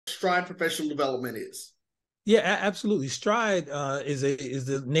Stride Professional Development is. Yeah, absolutely. Stride is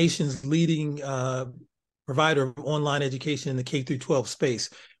the nation's leading provider of online education in the K through 12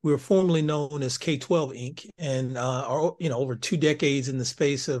 space. We were formerly known as K-12 Inc. and are over 2 decades in the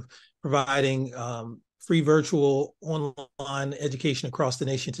space of providing free virtual online education across the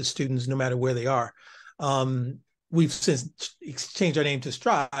nation to students, no matter where they are. We've since changed our name to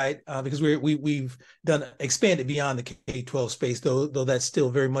Stride because we've expanded beyond the K-12 space, though that's still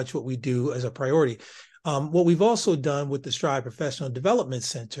very much what we do as a priority. What we've also done with the Stride Professional Development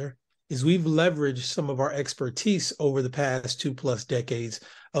Center is we've leveraged some of our expertise over the past 2+ decades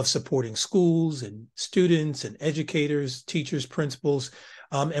of supporting schools and students and educators, teachers, principals,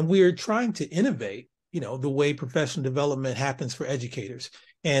 and we are trying to innovate, the way professional development happens for educators,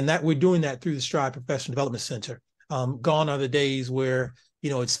 and that we're doing that through the Stride Professional Development Center. Gone are the days where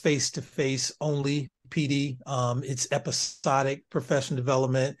it's face-to-face only PD. It's episodic professional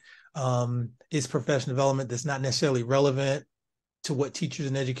development. It's professional development that's not necessarily relevant to what teachers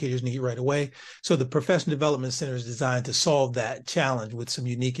and educators need right away. So the Professional Development Center is designed to solve that challenge with some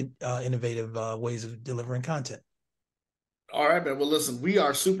unique and innovative ways of delivering content. All right, man. Well, listen, we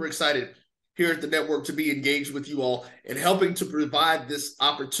are super excited here at the network to be engaged with you all and helping to provide this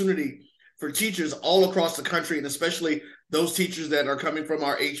opportunity for teachers all across the country, and especially those teachers that are coming from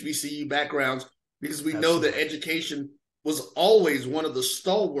our HBCU backgrounds, because we know that education was always one of the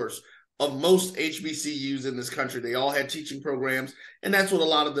stalwarts of most HBCUs in this country. They all had teaching programs, and that's what a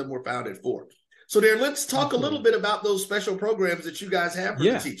lot of them were founded for. So Darren, let's talk a little bit about those special programs that you guys have for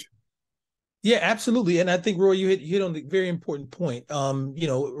the teacher. Yeah, absolutely. And I think, Roy, you hit on the very important point.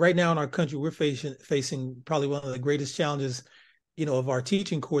 Right now in our country, we're facing probably one of the greatest challenges, of our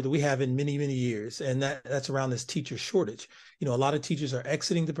teaching corps that we have in many, many years. And that's around this teacher shortage. A lot of teachers are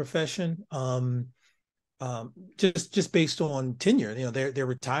exiting the profession. Just based on tenure, they're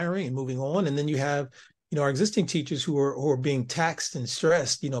retiring and moving on, and then you have, our existing teachers who are being taxed and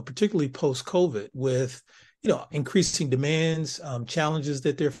stressed, particularly post-COVID with, increasing demands, challenges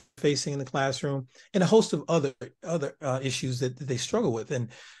that they're facing in the classroom, and a host of other issues that they struggle with. And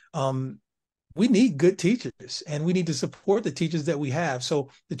we need good teachers, and we need to support the teachers that we have. So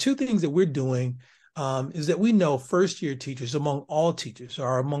the two things that we're doing is that we know first-year teachers, among all teachers,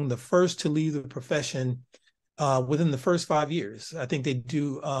 are among the first to leave the profession within the first 5 years. I think they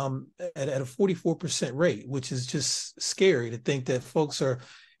do at a 44% rate, which is just scary to think that folks are,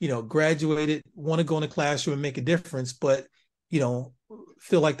 graduated, want to go in the classroom and make a difference, but,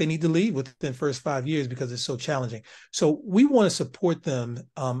 feel like they need to leave within the first 5 years because it's so challenging. So we want to support them.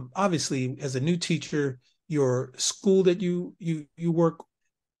 Obviously, as a new teacher, your school that you work,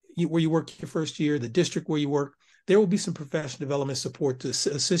 where you work your first year, the district where you work, there will be some professional development support to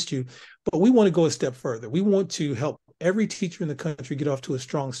assist you. But we want to go a step further. We want to help every teacher in the country get off to a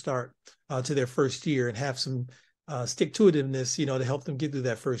strong start to their first year and have some stick-to-itiveness, to help them get through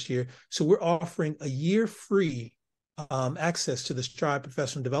that first year. So we're offering a year free access to the Stride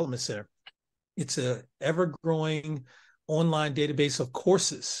Professional Development Center. It's a ever-growing online database of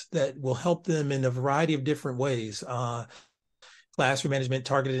courses that will help them in a variety of different ways. Classroom management,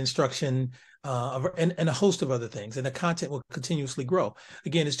 targeted instruction, and a host of other things. And the content will continuously grow.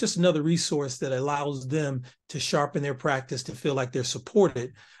 Again, it's just another resource that allows them to sharpen their practice, to feel like they're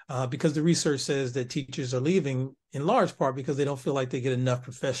supported, because the research says that teachers are leaving in large part because they don't feel like they get enough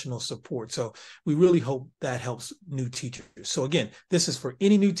professional support. So we really hope that helps new teachers. So again, this is for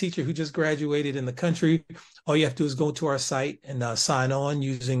any new teacher who just graduated in the country. All you have to do is go to our site and sign on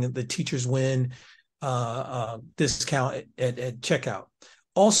using the Teachers Win discount at checkout.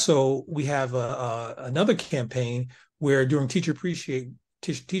 Also, we have another campaign where during Teacher Appreciation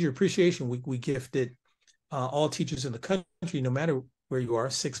Week, we gifted all teachers in the country, no matter where you are,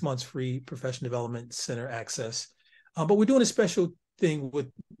 6 months free Professional Development Center access. But we're doing a special thing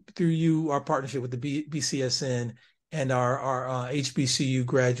through our partnership with the BCSN and our HBCU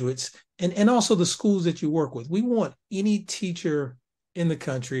graduates, and also the schools that you work with. We want any teacher in the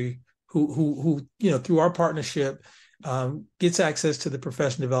country who through our partnership gets access to the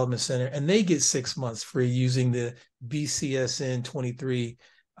Professional Development Center, and they get 6 months free using the BCSN 23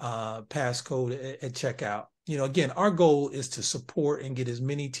 passcode at checkout. Again, our goal is to support and get as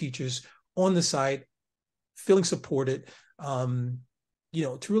many teachers on the site feeling supported, to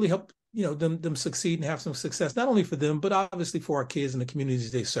really help them succeed and have some success, not only for them, but obviously for our kids and the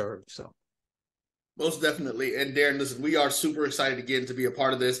communities they serve. So. Most definitely. And Darren, listen, we are super excited again to be a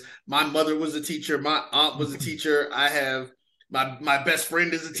part of this. My mother was a teacher. My aunt was a teacher. I have my best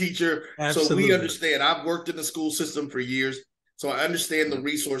friend is a teacher. Absolutely. So we understand. I've worked in the school system for years. So I understand the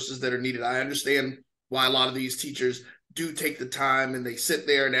resources that are needed. I understand why a lot of these teachers do take the time and they sit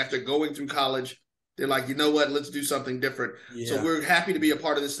there, and after going through college, they're like, you know what, let's do something different. Yeah. So we're happy to be a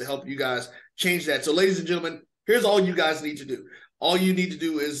part of this to help you guys change that. So ladies and gentlemen, here's all you guys need to do. All you need to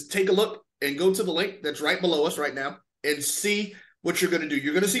do is take a look and go to the link that's right below us right now and see what you're going to do.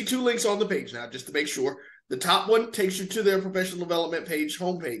 You're going to see 2 links on the page now, just to make sure. The top one takes you to their professional development page,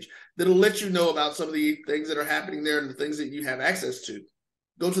 homepage, that'll let you know about some of the things that are happening there and the things that you have access to.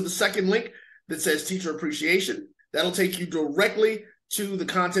 Go to the second link that says Teacher Appreciation. That'll take you directly to the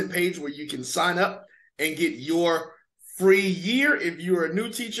content page where you can sign up and get your free year if you're a new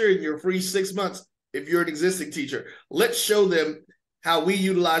teacher and your free 6 months if you're an existing teacher. Let's show them how we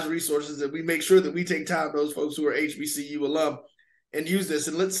utilize resources, and we make sure that we take time, those folks who are HBCU alum, and use this.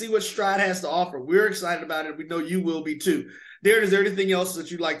 And let's see what Stride has to offer. We're excited about it. We know you will be too. Darren, is there anything else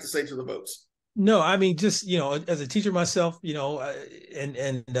that you'd like to say to the folks? No, I mean, just, as a teacher myself,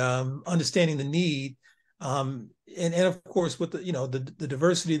 and understanding the need, and of course with the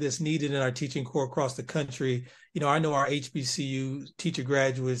diversity that's needed in our teaching corps across the country, I know our HBCU teacher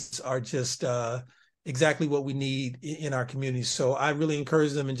graduates are just exactly what we need in our community. So I really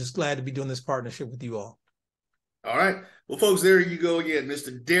encourage them, and just glad to be doing this partnership with you all. All right. Well, folks, there you go again.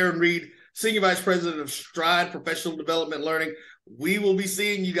 Mr. Darren Reed, Senior Vice President of Stride Professional Development Learning. We will be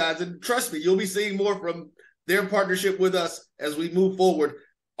seeing you guys, and trust me, you'll be seeing more from their partnership with us as we move forward,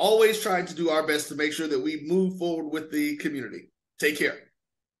 always trying to do our best to make sure that we move forward with the community. Take care.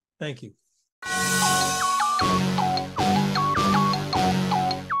 Thank you.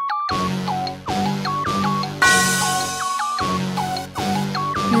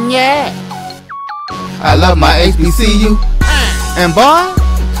 Yeah. I love my HBCU, and boy,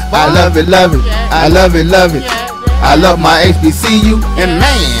 I love it, I love it, I love my HBCU, and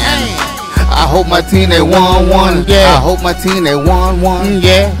man, I hope my team they won one. I hope my team they won one.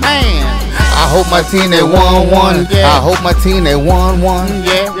 Yeah, man, I hope my team they won one. I hope my team they won one.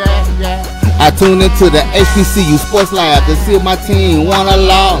 I tune into the HBCU Sports Lab to see if my team won or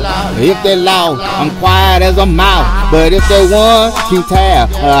lost. If they lost, I'm quiet as a mouse. But if they won, keep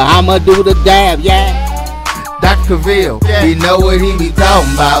tab. I'ma do the dab, yeah. Dr. Cavil, he know what he be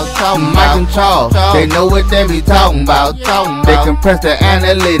talking about. Mike and Charles, they know what they be talking about. They compress the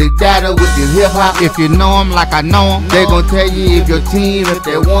analytic data with your hip hop. If you know them like I know them, they gon' tell you if your team, if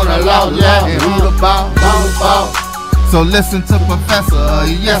they won or lost, and who the ball. So listen to Professor,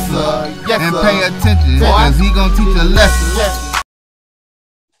 yes sir, and pay attention, cause he gon' teach a lesson.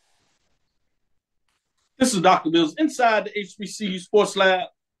 This is Dr. Bills inside the HBCU Sports Lab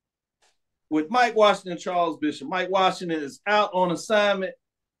with Mike Washington and Charles Bishop. Mike Washington is out on assignment.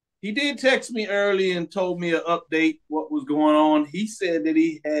 He did text me early and told me an update what was going on. He said that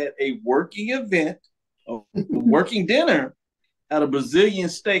he had a working event, a working dinner at a Brazilian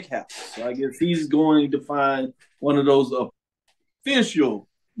steakhouse. So I guess he's going to find one of those official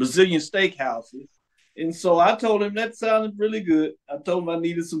Brazilian steakhouses. And so I told him that sounded really good. I told him I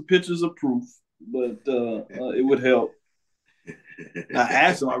needed some pictures of proof, but it would help. I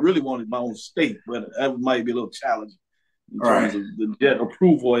asked him, I really wanted my own steak, but that might be a little challenging in terms of the debt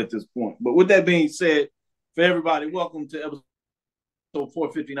approval at this point. But with that being said, for everybody, welcome to episode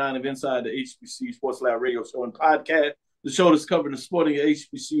 459 of Inside the HBCU Sports Lab Radio Show and Podcast, the show that's covering the sporting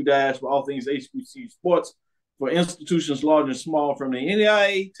HBCU dash for all things HBCU sports for institutions large and small, from the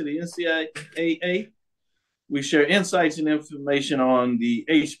NAIA to the NCAA. We share insights and information on the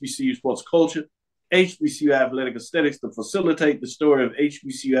HBCU sports culture, HBCU athletic aesthetics to facilitate the story of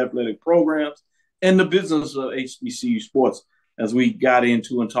HBCU athletic programs and the business of HBCU sports, as we got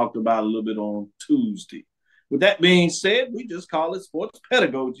into and talked about a little bit on Tuesday. With that being said, we just call it sports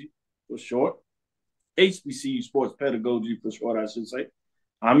pedagogy for short. HBCU sports pedagogy for short, I should say.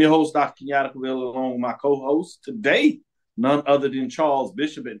 I'm your host, Dr. Kenyatta, along with my co-host today, none other than Charles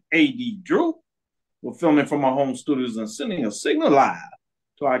Bishop and A.D. Drew. We're filming from our home studios and sending a signal live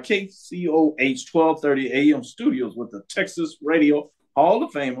to our KCOH 1230 AM studios with the Texas Radio Hall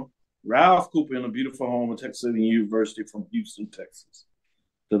of Famer, Ralph Cooper, in a beautiful home at Texas University from Houston, Texas.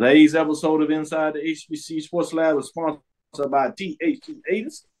 Today's episode of Inside the HBC Sports Lab is sponsored by THG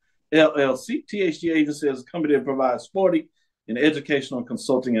Agency, LLC. THG Agency is a company that provides sporting and educational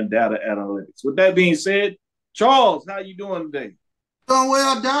consulting and data analytics. With that being said, Charles, how you doing today? Doing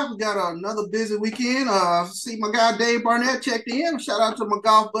well, Doc. We got another busy weekend. See my guy Dave Barnett checked in. Shout out to my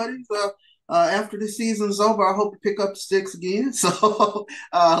golf buddies. After the season's over, I hope to pick up the sticks again. So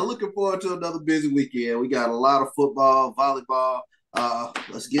looking forward to another busy weekend. We got a lot of football, volleyball.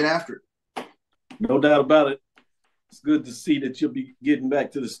 Let's get after it. No doubt about it. It's good to see that you'll be getting back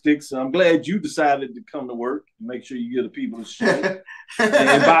to the sticks. I'm glad you decided to come to work and make sure you get the people a show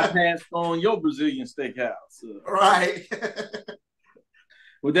and bypass on your Brazilian steakhouse. Right.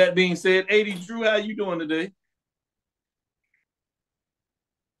 With that being said, 80 Drew, how you doing today?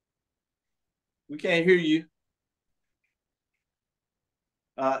 We can't hear you.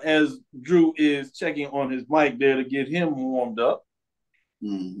 As Drew is checking on his mic there to get him warmed up.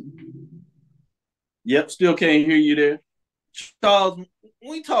 Yep, still can't hear you there. Charles,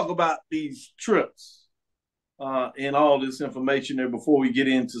 when we talk about these trips and all this information there before we get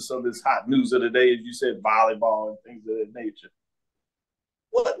into some of this hot news of the day, as you said, volleyball and things of that nature.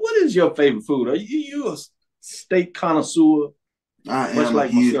 What is your favorite food? Are you a steak connoisseur? I am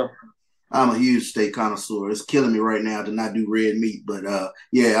like myself. I'm a huge steak connoisseur. It's killing me right now to not do red meat, but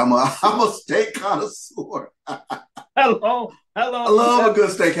yeah, I'm a steak connoisseur. How long? I love a good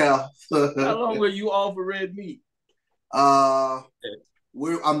steakhouse. How long were you off for red meat? I'm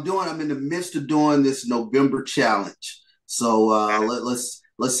in the midst of doing this November challenge. So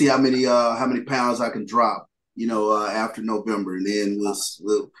let's see how many pounds I can drop, after November, and then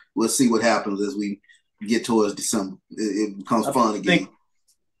we'll see what happens as we get towards December. It becomes fun again.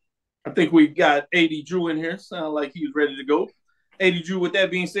 I think we got 80 Drew in here. Sound like he's ready to go. 80 Drew, with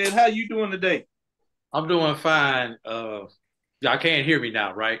that being said, how you doing today? I'm doing fine. Y'all can't hear me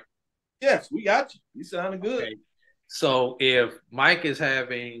now, right? Yes, we got you. You sounding good. Okay. So if Mike is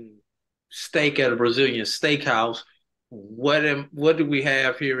having steak at a Brazilian steakhouse, what do we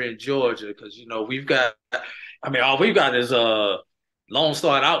have here in Georgia? Because, all we've got is Lone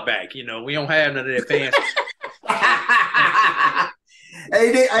Star and Outback. We don't have none of that fancy.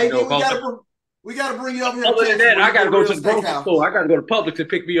 we gotta bring you up here. Other than that, I gotta go to the grocery store. I gotta go to Publix and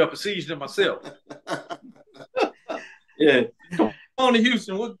pick me up a seasoning myself. Yeah, come on to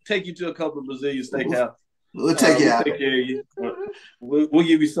Houston. We'll take you to a couple of Brazilian steakhouses. We'll take you out. Take care of you. We'll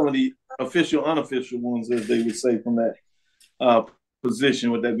give you some of the official, unofficial ones, as they would say, from that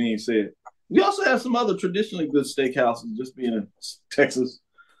position. With that being said, we also have some other traditionally good steakhouses, just being in Texas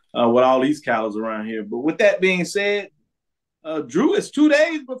with all these cows around here. But with that being said, Drew, it's 2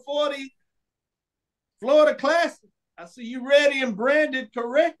 days before the Florida Classic. I see you ready and branded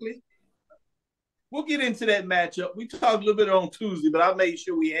correctly. We'll get into that matchup. We talked a little bit on Tuesday, but I made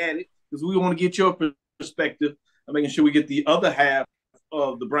sure we had it because we want to get your perspective and making sure we get the other half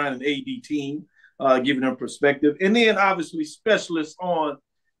of the Brian and AD team, giving them perspective. And then, obviously, specialists on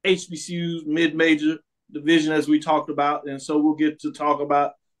HBCU's mid-major division, as we talked about. And so we'll get to talk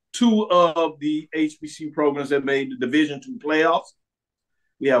about two of the HBCU programs that made the Division II playoffs.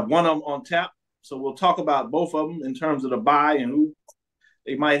 We have one of them on tap. So we'll talk about both of them in terms of the bye and who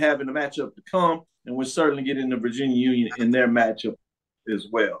they might have in the matchup to come. And we'll certainly get into Virginia Union in their matchup as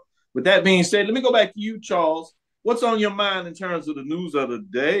well. With that being said, let me go back to you, Charles. What's on your mind in terms of the news of the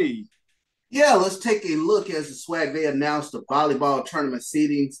day? Yeah, let's take a look as the SWAC Day announced the volleyball tournament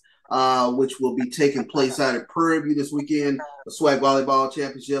seedings, which will be taking place out at Prairie View this weekend, the SWAC Volleyball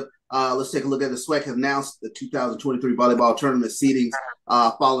Championship. Let's take a look at the SWAC has announced the 2023 volleyball tournament seedings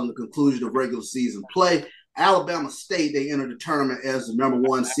following the conclusion of regular season play. Alabama State, they entered the tournament as the number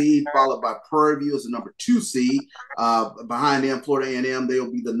 1 seed, followed by Prairie View as the number 2 seed. Behind them, Florida A&M, they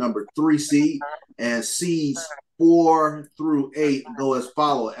will be the number 3 seed. And seeds 4 through 8 go as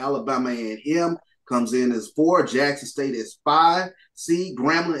follows. Alabama A&M comes in as 4. Jackson State is 5 seed.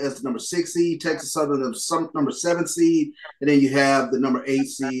 Grambling as the number 6 seed. Texas Southern number 7 seed. And then you have the number 8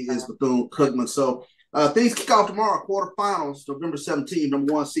 seed is Bethune-Cookman. So things kick off tomorrow, quarterfinals, November 17th,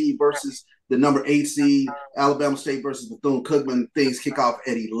 number 1 seed versus the number 8 seed, Alabama State versus Bethune-Cookman. Things kick off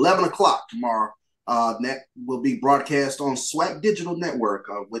at 11 o'clock tomorrow. That will be broadcast on SWAC Digital Network,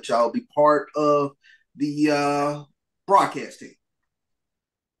 which I'll be part of the broadcast team.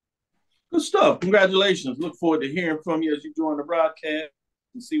 Good stuff. Congratulations. Look forward to hearing from you as you join the broadcast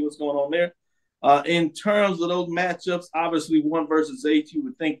and see what's going on there. In terms of those matchups, obviously 1 versus 8, you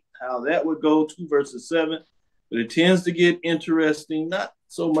would think how that would go, 2 versus 7. But it tends to get interesting, not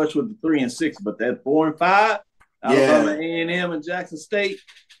so much with the 3 and 6, but that 4 and 5, Alabama A&M and Jackson State.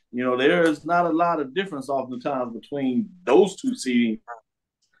 There is not a lot of difference oftentimes between those two seedings.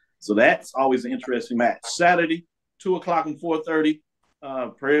 So that's always an interesting match. Saturday, 2 o'clock and 4:30.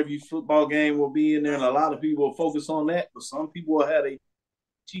 Prairie View football game will be in there, and a lot of people will focus on that, but some people will have a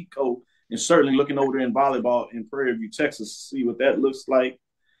cheat code and certainly looking over there in volleyball in Prairie View, Texas, to see what that looks like.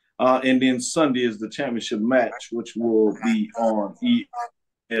 And then Sunday is the championship match, which will be on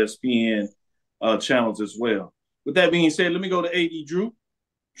ESPN channels as well. With that being said, let me go to AD Drew.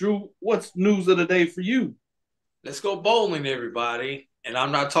 Drew, what's news of the day for you? Let's go bowling, everybody. And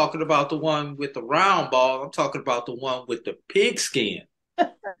I'm not talking about the one with the round ball. I'm talking about the one with the pigskin.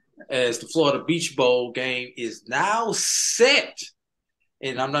 As the Florida Beach Bowl game is now set.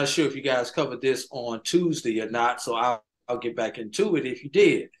 And I'm not sure if you guys covered this on Tuesday or not, so I'll get back into it if you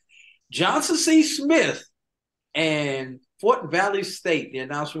did. Johnson C. Smith and Fort Valley State, the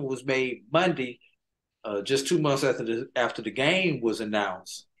announcement was made Monday, just 2 months after the game was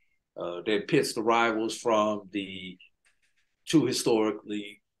announced. That pits the rivals from the two historic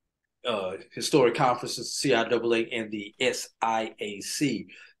conferences, CIAA and the SIAC.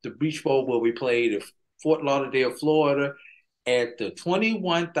 The Beach Bowl will be played in Fort Lauderdale, Florida, at the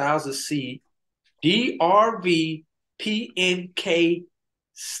 21,000-seat DRV PNK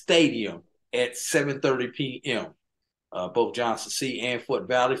Stadium at 7:30 p.m. Both Johnson C. and Fort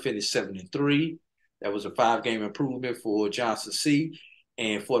Valley finished 7-3. That was a 5-game improvement for Johnson C.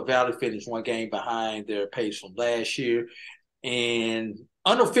 And Fort Valley finished 1 game behind their pace from last year. And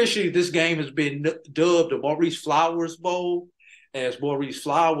unofficially, this game has been dubbed the Maurice Flowers Bowl, as Maurice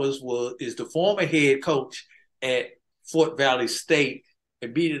Flowers is the former head coach at Fort Valley State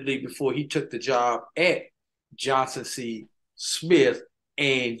immediately before he took the job at Johnson C. Smith.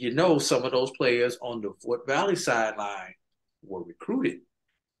 And some of those players on the Fort Valley sideline were recruited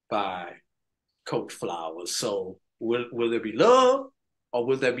by Coach Flowers. So will there be love or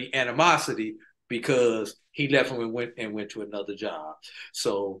will there be animosity because he left and went to another job?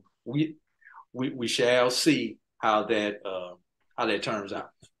 So we shall see how that turns out.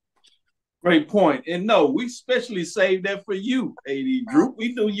 Great point. And no, we specially saved that for you, AD Drew.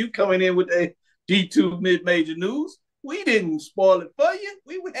 We knew you coming in with that D2 mid-major news. We didn't spoil it for you.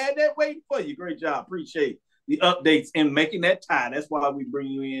 We had that waiting for you. Great job. Appreciate the updates and making that tie. That's why we bring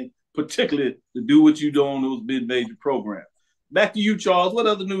you in, particularly to do what you do on those mid-major programs. Back to you, Charles. What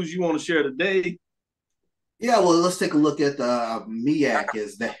other news you want to share today? Yeah, well, let's take a look at the MEAC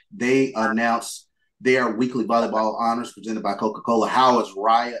as they announced their weekly volleyball honors presented by Coca-Cola. Howard's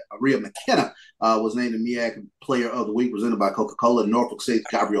Rhea McKenna was named the MEAC Player of the Week presented by Coca-Cola. Norfolk State's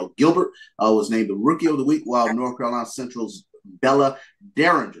Gabrielle Gilbert was named the Rookie of the Week, while North Carolina Central's Bella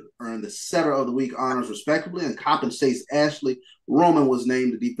Derringer earned the Setter of the Week honors respectively, and Coppin State's Ashley Roman was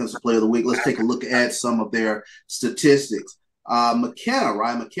named the Defensive Player of the Week. Let's take a look at some of their statistics. Ryan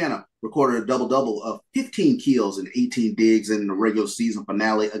McKenna recorded a double-double of 15 kills and 18 digs in the regular season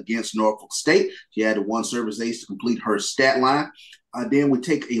finale against Norfolk State. She had 1 service ace to complete her stat line. Then we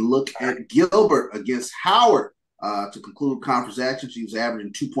take a look at Gilbert against Howard to conclude conference action. She was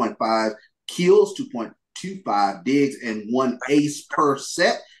averaging 2.5 kills, 2.25 digs, and 1 ace per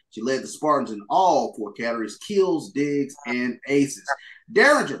set. She led the Spartans in all 4 categories: kills, digs, and aces.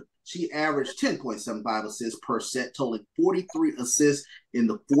 Derringer, she averaged 10.75 assists per set, totaling 43 assists in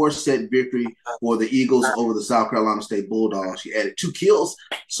the 4-set victory for the Eagles over the South Carolina State Bulldogs. She added 2 kills,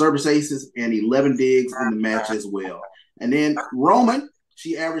 service aces, and 11 digs in the match as well. And then Roman,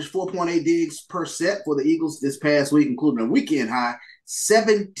 she averaged 4.8 digs per set for the Eagles this past week, including a weekend high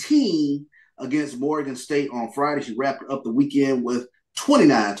 17 against Morgan State on Friday. She wrapped up the weekend with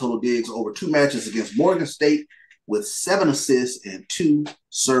 29 total digs over 2 matches against Morgan State, with 7 assists and 2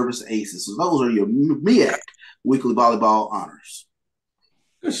 service aces. So those are your MEAC weekly volleyball honors.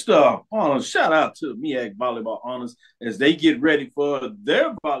 Good stuff. Shout out to MEAC Volleyball Honors as they get ready for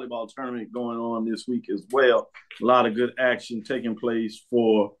their volleyball tournament going on this week as well. A lot of good action taking place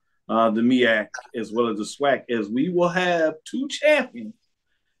for the MEAC as well as the SWAC, as we will have 2 champions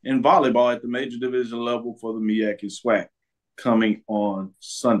in volleyball at the major division level for the MEAC and SWAC coming on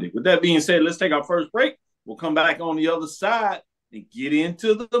Sunday. With that being said, let's take our first break. We'll come back on the other side and get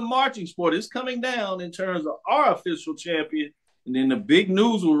into the marching sport. It's coming down in terms of our official champion, and then the big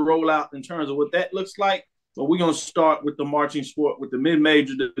news will roll out in terms of what that looks like. But we're going to start with the marching sport with the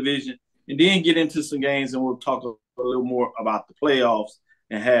mid-major division and then get into some games, and we'll talk a little more about the playoffs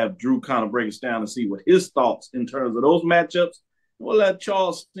and have Drew kind of break us down and see what his thoughts in terms of those matchups. We'll let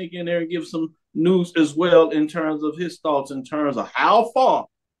Charles sneak in there and give some news as well in terms of his thoughts in terms of how far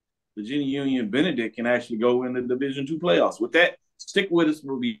Virginia Union Benedict can actually go in the Division II playoffs. With that, stick with us.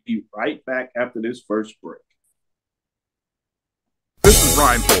 We'll be right back after this first break. This is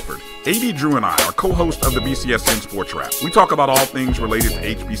Brian Fulford. AD Drew and I are co-hosts of the BCSN Sports Wrap. We talk about all things related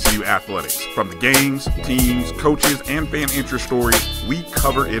to HBCU athletics. From the games, teams, coaches, and fan interest stories, we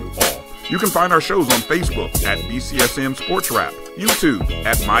cover it all. You can find our shows on Facebook at BCSN Sports Wrap, YouTube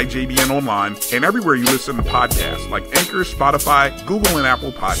at MyJBN Online, and everywhere you listen to podcasts like Anchor, Spotify, Google, and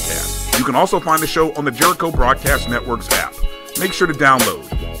Apple Podcasts. You can also find the show on the Jericho Broadcast Network's app. Make sure to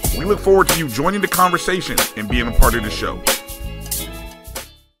download. We look forward to you joining the conversation and being a part of the show.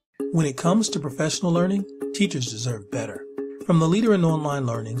 When it comes to professional learning, teachers deserve better. From the leader in online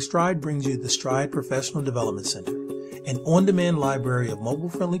learning, Stride brings you the Stride Professional Development Center, an on-demand library of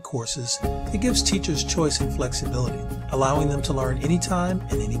mobile-friendly courses that gives teachers choice and flexibility, allowing them to learn anytime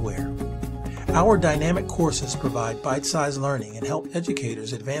and anywhere. Our dynamic courses provide bite-sized learning and help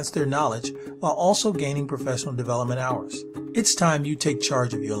educators advance their knowledge while also gaining professional development hours. It's time you take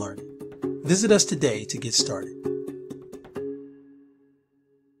charge of your learning. Visit us today to get started.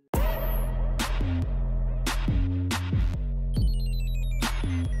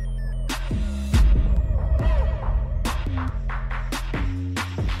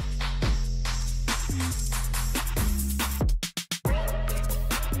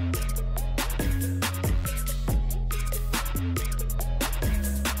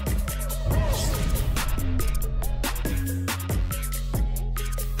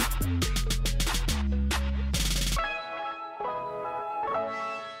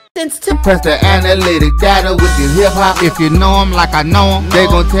 Press the analytic data with your hip hop. If you know them like I know them, they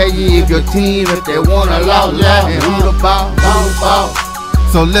gon' tell you if your team, if they wanna lose, and who the ball.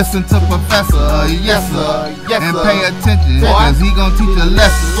 So listen to Professor, yes sir, and pay attention, cause he gon' teach a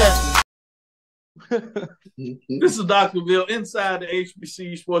lesson. This is Dr. Bill inside the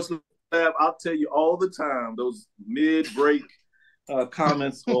HBCU Sports Lab. I'll tell you all the time, those mid-break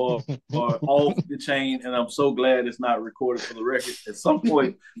comments are off the chain, and I'm so glad it's not recorded for the record. At some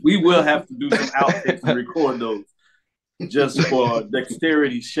point, we will have to do some outtakes and record those just for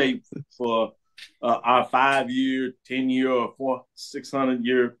dexterity shape for our 5-year, 10-year, or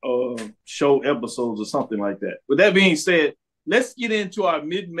 600-year show episodes or something like that. With that being said, let's get into our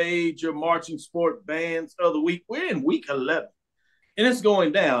mid-major marching sport bands of the week. We're in week 11, and it's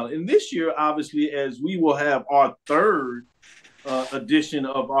going down. And this year, obviously, as we will have our third edition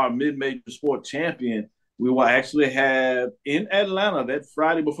of our mid-major sport champion, we will actually have in Atlanta that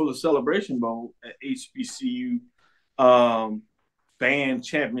Friday before the Celebration Bowl at HBCU band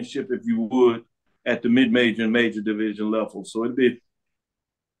championship, if you would, at the mid-major and major division level. So it'd be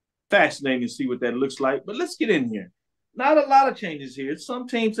fascinating to see what that looks like. But let's get in here. Not a lot of changes here. Some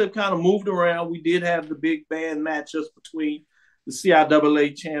teams have kind of moved around. We did have the big band matchups between the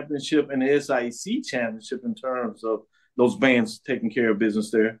CIAA championship and the SIEC championship in terms of those bands taking care of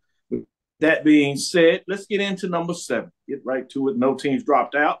business there. With that being said, let's get into number 7. Get right to it. No teams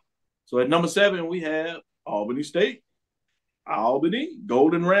dropped out. So at number 7, we have Albany State. Albany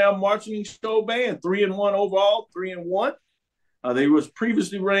Golden Ram Marching Show Band, 3-1 overall, 3-1. They was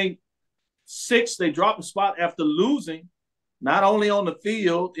previously ranked 6th. They dropped a spot after losing, not only on the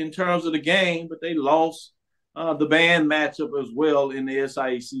field in terms of the game, but they lost the band matchup as well in the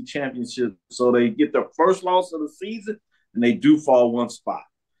SIAC championship. So they get their first loss of the season, and they do fall one spot.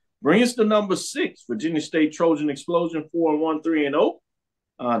 Bring us to number 6, Virginia State Trojan Explosion, 4-1,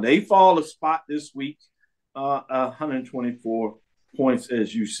 3-0. They fall a spot this week, 124 points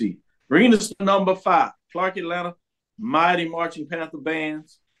as you see. Bringing us to number 5, Clark Atlanta Mighty Marching Panther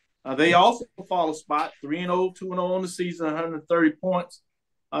Bands. They also fall a spot, 3-0, 2-0 on the season, 130 points.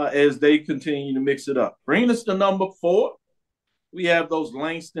 As they continue to mix it up. Bringing us to number 4, we have those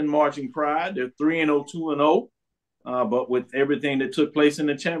Langston Marching Pride. They're 3-0, 2-0. But with everything that took place in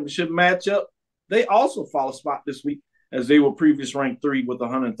the championship matchup, they also fall a spot this week as they were previously ranked 3 with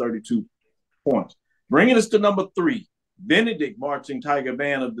 132 points. Bringing us to number 3, Benedict Marching Tiger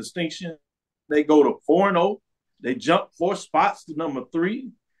Band of Distinction. They go to 4-0. They jump 4 spots to number 3.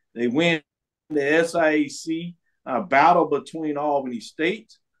 They win the SIAC battle between Albany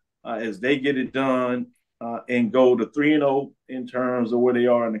State as they get it done and go to 3-0 in terms of where they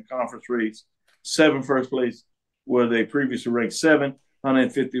are in the conference race. 7 first place, where they previously ranked 7,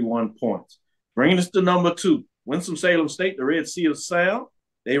 151 points. Bringing us to number 2, Winston-Salem State, the Red Sea of Sound.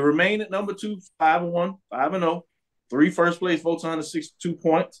 They remain at number 2, 5-1, 5-0. 3 first place votes, 162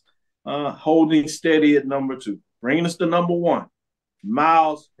 points, holding steady at number 2. Bringing us to number 1,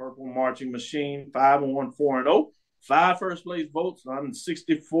 Miles Purple Marching Machine, 5-1, 4-0. 5 first place votes,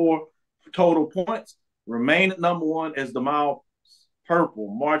 164 total points. Remain at number 1 as the Miles Purple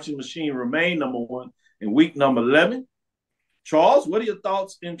Marching Machine remain number 1 in week number 11. Charles, what are your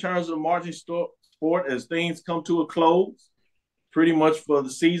thoughts in terms of the marching sport as things come to a close? Pretty much for the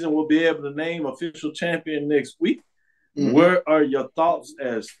season, we'll be able to name official champion next week. Mm-hmm. Where are your thoughts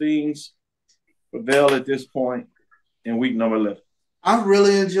as things prevail at this point in week number 11? I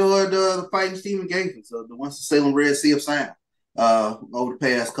really enjoyed the fighting Stephen Gaither, the Winston-Salem Red Sea of Sound. Over the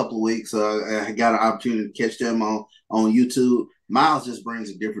past couple of weeks, I got an opportunity to catch them on YouTube. Miles just brings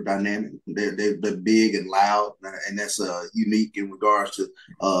a different dynamic. They're big and loud, and that's unique in regards to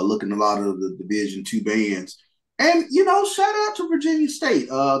looking at a lot of the Division II bands. And, shout out to Virginia State,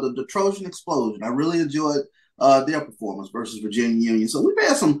 the Trojan Explosion. I really enjoyed their performance versus Virginia Union. So we've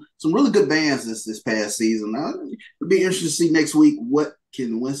had some really good bands this past season. It'll be interesting to see next week what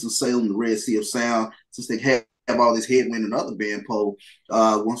can Winston-Salem, the Red Sea of Sound, since they have all this headwind and other band poll.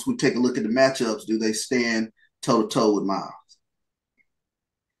 Once we take a look at the matchups, do they stand toe-to-toe with Miles?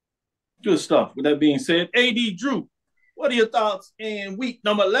 Good stuff. With that being said, AD Drew, what are your thoughts in week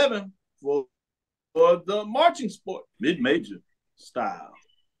number 11 for the marching sport, mid-major style?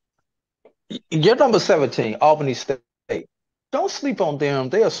 Your number 17, Albany State. Don't sleep on them.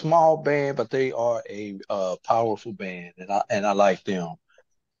 They're a small band, but they are a powerful band, and I like them.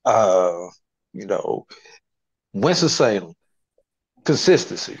 Winston-Salem,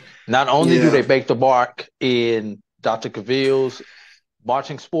 consistency. Not only do they make the mark in Dr. Cavil's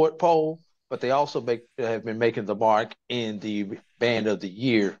marching sport poll, but they also have been making the mark in the Band of the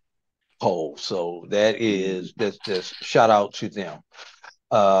Year poll. So that's shout out to them.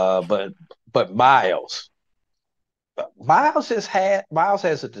 But Miles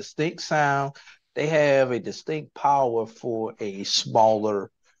has a distinct sound. They have a distinct power for a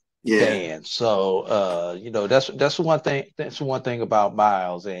smaller band. So that's one thing. That's one thing about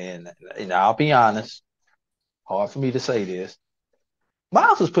Miles. And I'll be honest, hard for me to say this.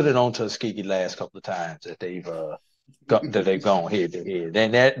 Miles has put it on Tuskegee last couple of times that they've gone head to head,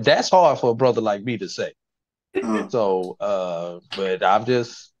 and that's hard for a brother like me to say. So, but I'm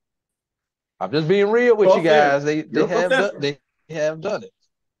just being real with you guys. They have done it.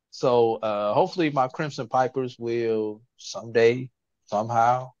 So hopefully my Crimson Pipers will someday,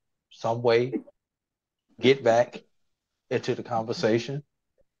 somehow, some way get back into the conversation.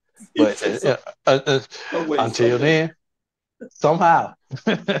 But until then, somehow.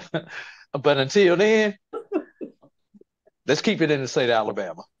 But until then, let's keep it in the state of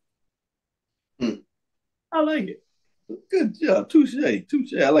Alabama. I like it. Good job. Touche. I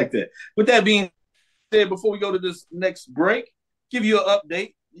like that. With that being said, before we go to this next break, give you an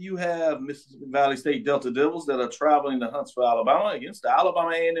update. You have Mississippi Valley State Delta Devils that are traveling to Huntsville, Alabama against the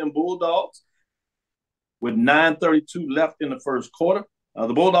Alabama A&M Bulldogs with 9:32 left in the first quarter.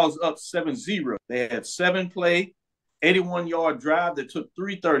 The Bulldogs up 7-0. They had 7 play, 81-yard drive that took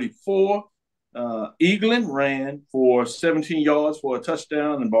 3:34. Eaglin ran for 17 yards for a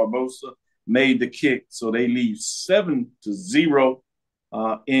touchdown, and Barbosa made the kick. So they leave 7-0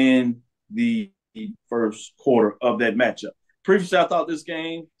 in the first quarter of that matchup. Previously, I thought this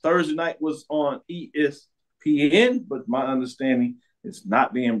game Thursday night was on ESPN, but my understanding it's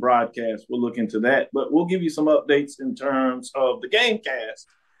not being broadcast. We'll look into that, but we'll give you some updates in terms of the game cast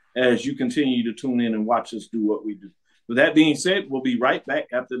as you continue to tune in and watch us do what we do. With that being said, we'll be right back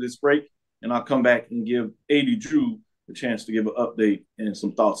after this break, and I'll come back and give AD Drew a chance to give an update and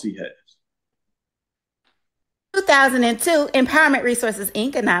some thoughts he has. 2002, Empowerment Resources,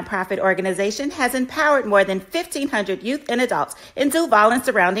 Inc., a nonprofit organization, has empowered more than 1,500 youth and adults in Duval and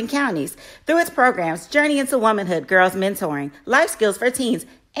surrounding counties through its programs Journey into Womanhood, Girls Mentoring, Life Skills for Teens,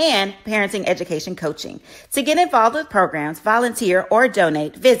 and Parenting Education Coaching. To get involved with programs, volunteer, or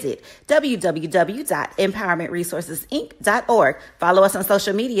donate, visit www.empowermentresourcesinc.org. Follow us on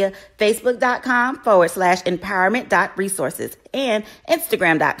social media, facebook.com/empowerment.resources and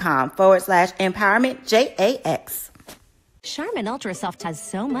instagram.com/empowermentjax. Charmin Ultra Soft has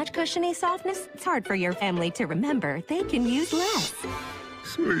so much cushiony softness, it's hard for your family to remember they can use less.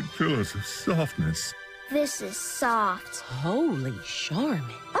 Sweet pillows of softness. This is soft. Holy Charmin.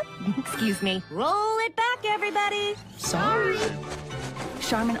 Oh, excuse me. Roll it back, everybody. Sorry.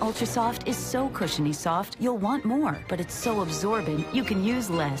 Charmin Ultra Soft is so cushiony soft, you'll want more, but it's so absorbent, you can use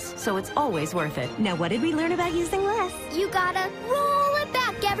less, so it's always worth it. Now, what did we learn about using less? You gotta roll it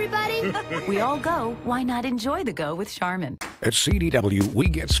back, everybody. We all go. Why not enjoy the go with Charmin? At CDW, we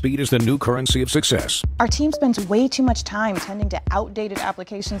get speed as the new currency of success. Our team spends way too much time tending to outdated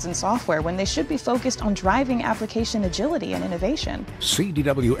applications and software when they should be focused on driving application agility and innovation.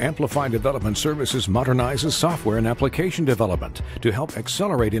 CDW Amplified Development Services modernizes software and application development to help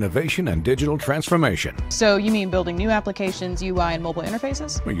accelerate innovation and digital transformation. So you mean building new applications, UI, and mobile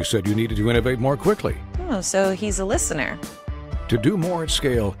interfaces? Well, you said you needed to innovate more quickly. Oh, so he's a listener. To do more at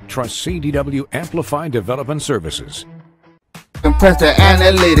scale, trust CDW Amplified Development Services. Compress the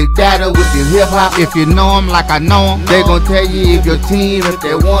analytic data with your hip-hop. If you know them like I know them, they gon' tell you if your team, if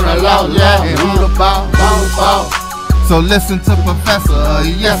they wanna law, and who the ball. So listen to Professor,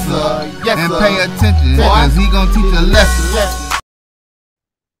 yes sir, and pay attention, cause he gon' teach a lesson.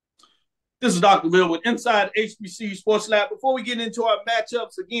 This is Dr. Bill with Inside HBCU Sports Lab. Before we get into our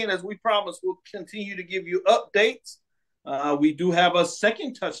matchups, again, as we promised, we'll continue to give you updates. We do have a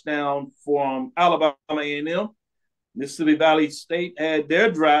second touchdown from Alabama A&M. Mississippi Valley State had their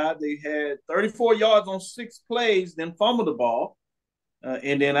drive. They had 34 yards on 6 plays, then fumbled the ball.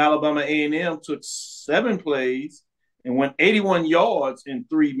 And then Alabama A&M took 7 plays and went 81 yards in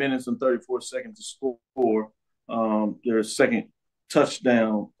 3 minutes and 34 seconds to score their second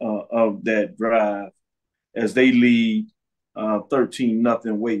touchdown of that drive as they lead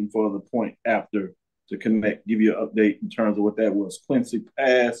 13-0, waiting for the point after to connect. Give you an update in terms of what that was. Quincy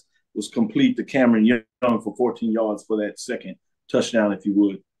pass was complete to Cameron Young for 14 yards for that second touchdown, if you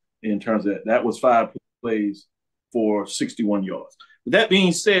would, in terms of that. That was 5 plays for 61 yards. With that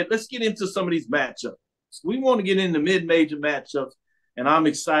being said, let's get into some of these matchups. We want to get into mid-major matchups, and I'm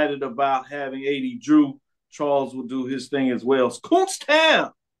excited about having AD Drew. Charles will do his thing as well. It's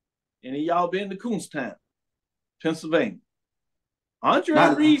Kutztown. Any of y'all been to Kutztown, Pennsylvania?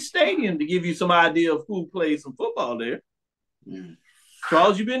 Andre Reed Stadium, to give you some idea of who plays some football there. Mm.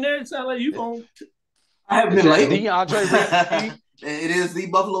 Charles, you been there? It sounds like you going. I haven't been lately. Andre Reed. It is the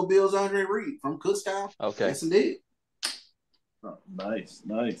Buffalo Bills Andre Reed from Kutztown. Okay. Yes, indeed. Oh, nice.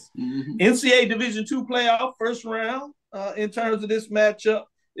 Mm-hmm. NCAA Division II playoff first round. In terms of this matchup,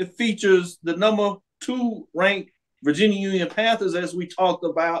 it features the number 2 ranked Virginia Union Panthers, as we talked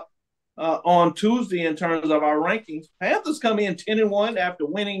about on Tuesday in terms of our rankings. Panthers come in 10-1 after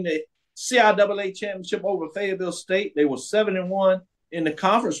winning the CIAA championship over Fayetteville State. They were 7-1 in the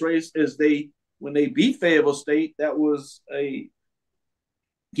conference race when they beat Fayetteville State. That was a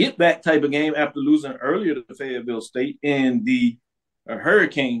get back type of game after losing earlier to Fayetteville State in the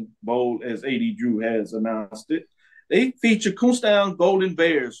Hurricane Bowl, as AD Drew has announced it. They feature Kutztown Golden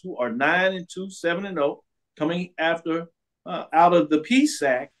Bears, who are 9-2, 7-0, coming after out of the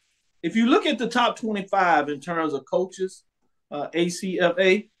PSAC. If you look at the top 25 in terms of coaches,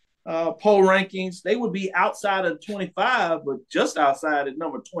 ACFA poll rankings, they would be outside of 25, but just outside at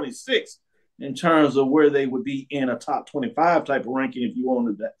number 26 in terms of where they would be in a top 25 type of ranking if you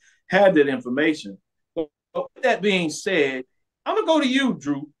wanted to have that information. But with that being said, I'm going to go to you,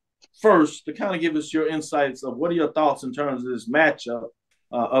 Drew, first to kind of give us your insights of what are your thoughts in terms of this matchup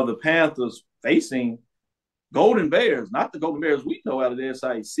of the Panthers facing Golden Bears, not the Golden Bears we know out of the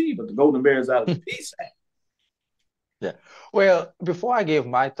SIC, but the Golden Bears out of the PSAC. Yeah. Well, before I give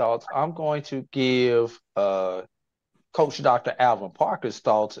my thoughts, I'm going to give Coach Dr. Alvin Parker's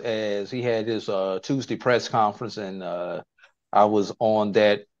thoughts as he had his Tuesday press conference, and I was on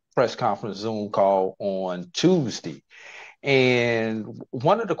that press conference Zoom call on Tuesday. And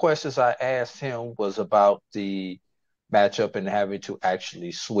one of the questions I asked him was about the matchup and having to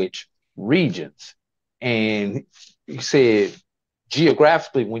actually switch regions. And he said,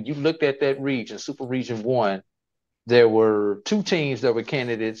 geographically, when you looked at that region, Super Region 1, there were 2 teams that were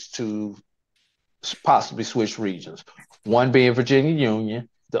candidates to possibly switch regions. One being Virginia Union,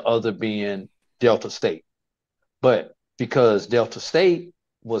 the other being Delta State. But because Delta State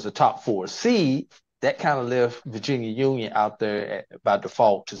was a top 4 seed, that kind of left Virginia Union out there by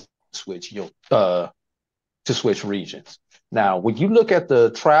default to switch regions. Now, when you look at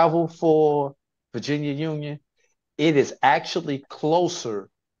the travel for Virginia Union, it is actually closer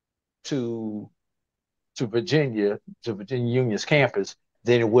to Virginia Union's campus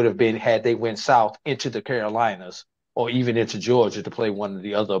than it would have been had they went south into the Carolinas or even into Georgia to play one of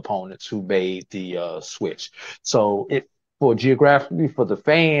the other opponents who made the switch. So geographically for the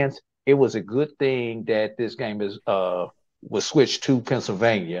fans, it was a good thing that this game was switched to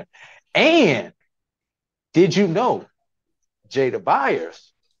Pennsylvania. And did you know Jada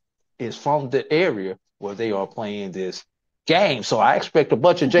Byers is from the area where they are playing this game? So I expect a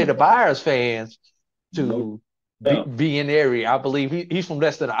bunch of Jada Byers fans to be in the area. I believe he's from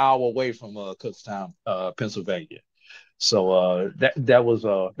less than an hour away from Kutztown, Pennsylvania. So that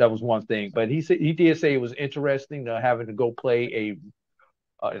was one thing. But he did say it was interesting having to go play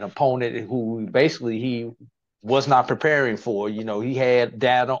an opponent who basically he was not preparing for. You know, he had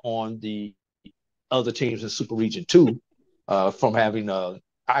data on the other teams in Super Region 2 from having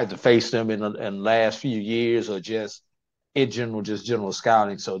either faced them in the last few years or just in general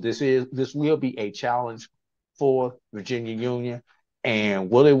scouting. So this will be a challenge for Virginia Union. And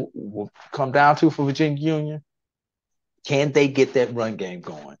what it will come down to for Virginia Union, can they get that run game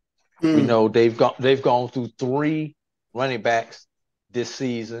going? We know they've gone through 3 running backs this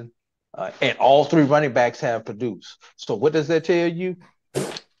season, and all 3 running backs have produced. So what does that tell you?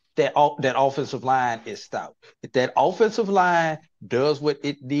 That offensive line is stout. If that offensive line does what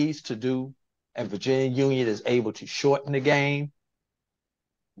it needs to do, and Virginia Union is able to shorten the game,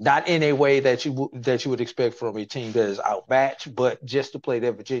 not in a way that you would expect from a team that is outmatched, but just to play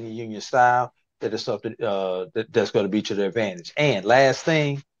that Virginia Union style, that is something that's going to be to their advantage. And last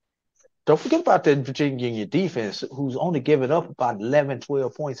thing, don't forget about that Virginia Union defense, who's only giving up about 11,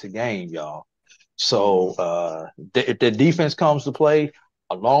 12 points a game, y'all. So if the defense comes to play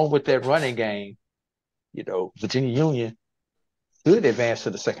along with that running game, Virginia Union could advance to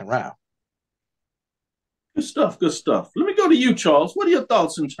the second round. Good stuff, good stuff. Let me go to you, Charles. What are your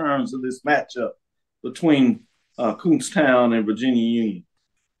thoughts in terms of this matchup between Kutztown and Virginia Union?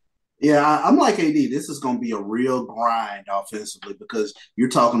 Yeah, I'm like AD. This is going to be a real grind offensively because you're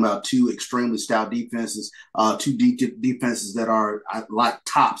talking about two extremely stout defenses, two defenses that are like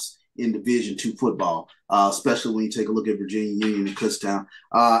tops in Division II football, especially when you take a look at Virginia Union and Kutztown.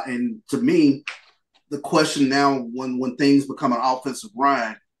 And to me, the question now, when things become an offensive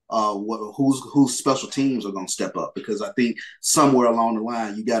grind, whose special teams are going to step up? Because I think somewhere along the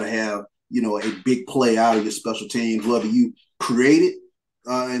line, you got to have a big play out of your special teams, whether you create it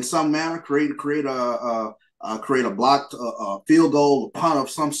in some manner, create a blocked field goal, a punt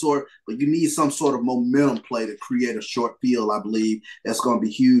of some sort, but you need some sort of momentum play to create a short field. I believe that's going to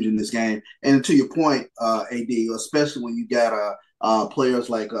be huge in this game. And to your point, AD, especially when you got players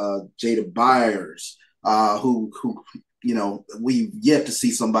like Jada Byers, who we've yet to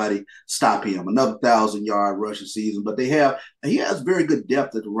see somebody stop him. Another 1,000-yard rushing season, but he has very good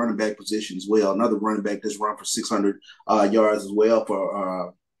depth at the running back position as well. Another running back that's run for 600 yards as well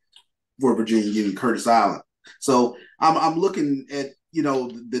for Virginia Union, Curtis Island. So I'm looking at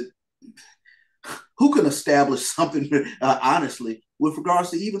who can establish something honestly with regards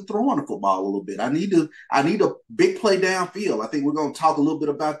to even throwing the football a little bit. I need a big play downfield. I think we're going to talk a little bit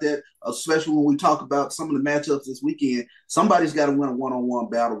about that, especially when we talk about some of the matchups this weekend. Somebody's got to win a one-on-one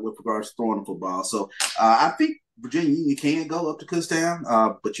battle with regards to throwing the football. So I think Virginia Union can go up to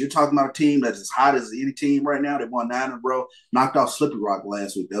Kutztown, but you're talking about a team that's as hot as any team right now. They won 9 in a row, knocked off Slippery Rock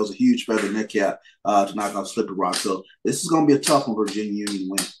last week. That was a huge feather in their cap to knock off Slippery Rock. So this is going to be a tough one for Virginia Union to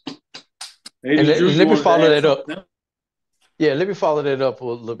win. And let me follow that up. Yeah, let me follow that up a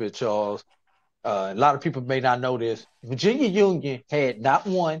little bit, Charles. A lot of people may not know this. Virginia Union had not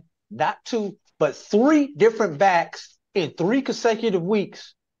one, not two, but 3 different backs in 3 consecutive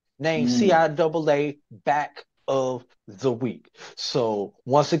weeks named CIAA Back of the Week. So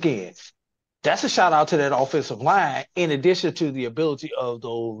once again, that's a shout out to that offensive line, in addition to the ability of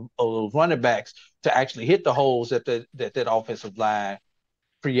those running backs to actually hit the holes that that offensive line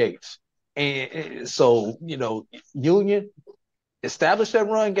creates. And so, Union established that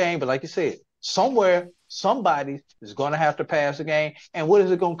run game, but like you said, somewhere, somebody is going to have to pass the game. And what is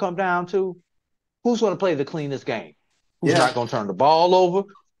it going to come down to? Who's going to play the cleanest game? Who's not going to turn the ball over?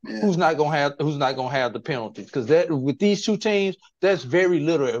 Yeah. Who's not going to have the penalties? Because with these two teams, there's very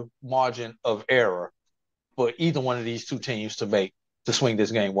little margin of error for either one of these two teams to swing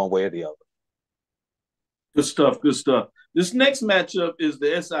this game one way or the other. Good stuff, good stuff. This next matchup is the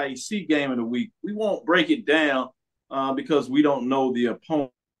SIAC game of the week. We won't break it down because we don't know the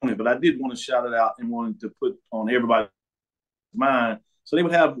opponent, but I did want to shout it out and wanted to put on everybody's mind so they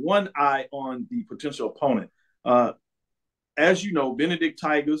would have one eye on the potential opponent. As you know, Benedict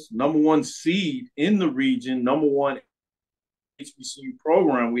Tigers, #1 seed in the region, #1 HBCU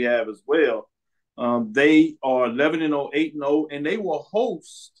program we have as well. They are 11-0, 8-0, and they will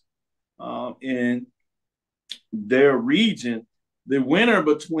host in their region the winner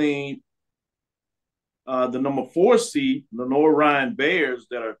between the #4 seed, Lenore Ryan Bears,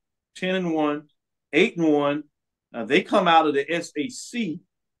 that are 10-1, 8-1. They come out of the SAC,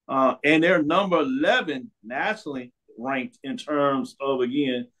 and they're number 11 nationally ranked in terms of,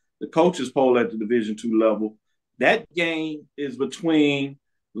 again, the coaches poll at the Division II level. That game is between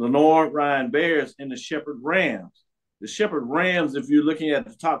Lenore Ryan Bears and the Shepherd Rams. The Shepherd Rams, if you're looking at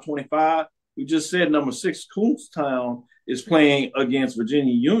the top 25, we just said #6 Kutztown is playing against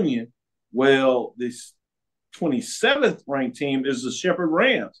Virginia Union. Well, this 27th ranked team is the Shepherd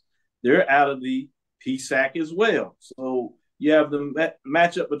Rams. They're out of the PSAC as well. So you have the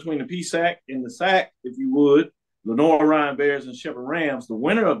matchup between the PSAC and the SAC, if you would. Lenore Ryan Bears and Shepherd Rams. The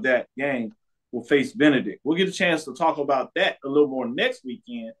winner of that game will face Benedict. We'll get a chance to talk about that a little more next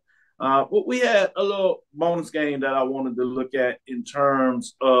weekend. But we had a little bonus game that I wanted to look at in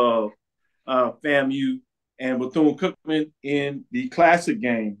terms of FAMU and Bethune-Cookman in the Classic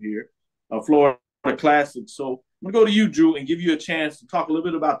game here, Florida Classic. So I'm going to go to you, Drew, and give you a chance to talk a little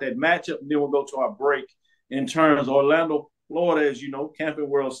bit about that matchup, and then we'll go to our break in terms of Orlando, Florida, as you know, Camping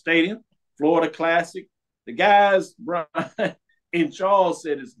World Stadium, Florida Classic. The guys, Brian and Charles,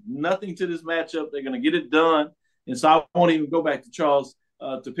 said it's nothing to this matchup. They're going to get it done. And so I won't even go back to Charles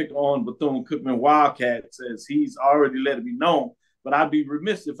to pick on Bethune-Cookman Wildcats, as he's already let it be known. But I'd be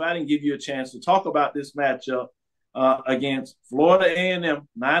remiss if I didn't give you a chance to talk about this matchup against Florida A&M,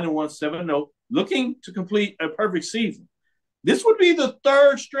 9-1, 7-0, looking to complete a perfect season. This would be the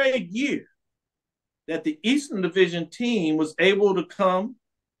third straight year that the Eastern Division team was able to come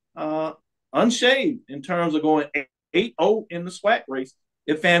unshaved in terms of going 8-0 in the SWAC race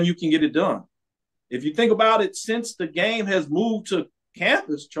if FAMU can get it done. If you think about it, since the game has moved to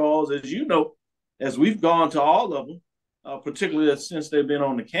campus, Charles, as you know, as we've gone to all of them, particularly since they've been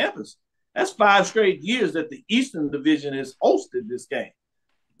on the campus, that's 5 straight years that the Eastern Division has hosted this game.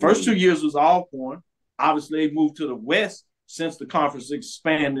 First 2 years was Alcorn. Obviously, they moved to the West since the conference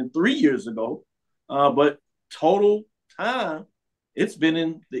expanded 3 years ago. But total time, it's been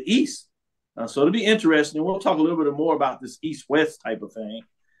in the East. So it'll be interesting. We'll talk a little bit more about this East-West type of thing.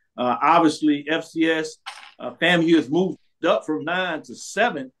 Obviously, FCS, FAMU has moved up from 9 to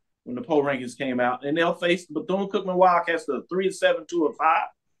 7 when the poll rankings came out, and they'll face the Bethune-Cookman Wildcats, the 3-7, 2-5.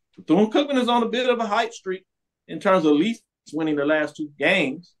 Bethune-Cookman is on a bit of a hype streak in terms of at least winning the last 2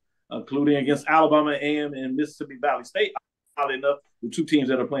 games, including against Alabama A&M and Mississippi Valley State. Oddly enough, the 2 teams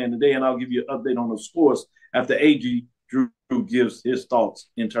that are playing today, and I'll give you an update on those scores after AG Drew gives his thoughts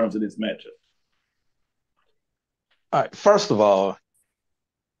in terms of this matchup. All right. First of all,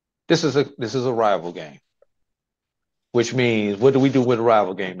 this is a rival game, which means what do we do with a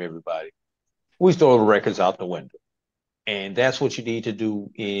rival game, everybody? We throw the records out the window. And that's what you need to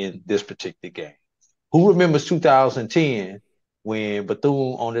do in this particular game. Who remembers 2010 when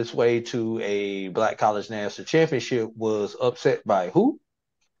Bethune, on its way to a Black College National Championship, was upset by who?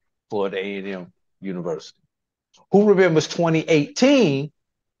 Florida A&M University. Who remembers 2018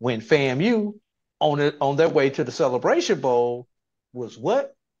 when FAMU, on their way to the Celebration Bowl, was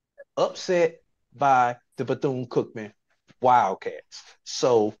what? Upset by the Bethune-Cookman Wildcats.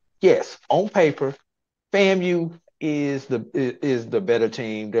 So, yes, on paper, FAMU is the better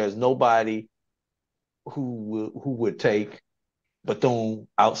team. There's nobody who would take Bethune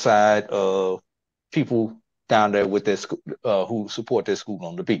outside of people down there with their who support their school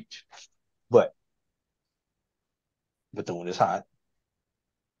on the beach. But Bethune is hot.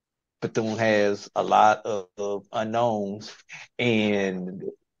 Bethune has a lot of unknowns, and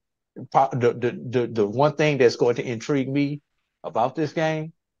the one thing that's going to intrigue me about this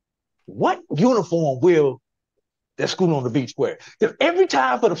game, what uniform will that school on the beach wear? Because every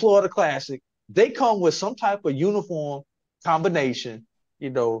time for the Florida Classic, they come with some type of uniform combination. You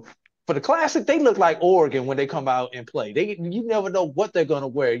know, for the Classic, they look like Oregon when they come out and play. You never know what they're going to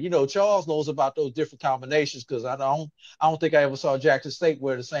wear. You know, Charles knows about those different combinations because I don't think I ever saw Jackson State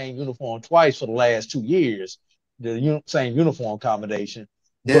wear the same uniform twice for the last 2 years, the same uniform combination.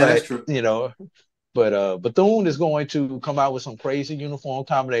 Yeah, that's true. You know, but Bethune is going to come out with some crazy uniform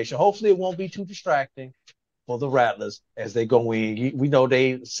combination. Hopefully it won't be too distracting for the Rattlers as they go in. We know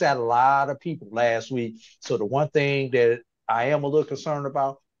they sat a lot of people last week. So the one thing that I am a little concerned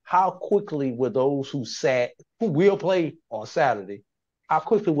about, how quickly will those who will play on Saturday, how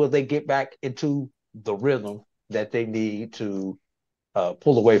quickly will they get back into the rhythm that they need to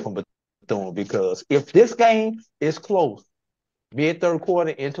pull away from Bethune? Because if this game is close, mid-third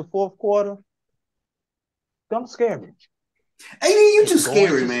quarter into fourth quarter, don't scare me. Hey, you too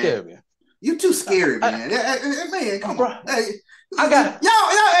scary, man. You too scary, man. Man, come on. Hey, y'all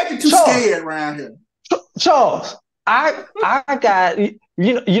acting too scared around here. Charles, I got,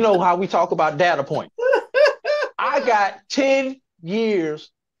 you know how we talk about data points. I got 10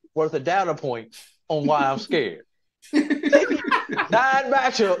 years worth of data points on why I'm scared. 9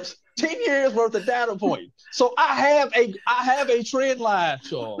 matchups, 10 years worth of data points. So I have a trend line,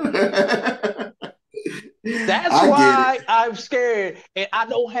 Charles. That's why I'm scared, and I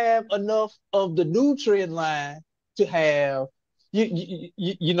don't have enough of the new trend line to have.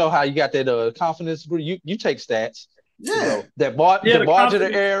 You know how you got that confidence group. You take stats. Yeah, you know, the margin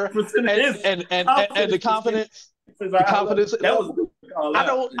of error and the confidence. The confidence.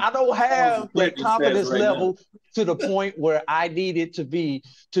 I don't have the confidence level to the point where I need it to be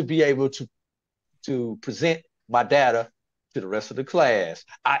able to present my data to the rest of the class.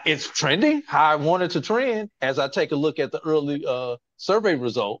 It's trending how I want it to trend as I take a look at the early survey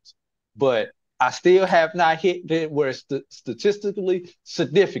results, but I still have not hit it where it's statistically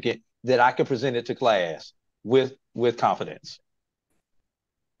significant that I can present it to class with confidence.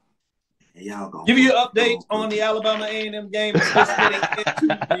 Give you an update on the Alabama A&M game. It's just getting into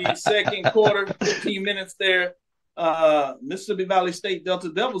the second quarter, 15 minutes there. Mississippi Valley State Delta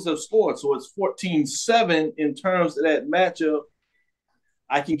Devils have scored, so it's 14-7 in terms of that matchup.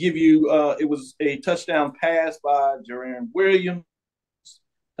 I can give you it was a touchdown pass by Jarian Williams,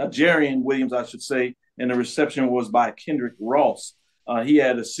 I should say, and the reception was by Kendrick Ross. He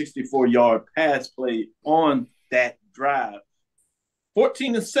had a 64-yard pass play on that drive.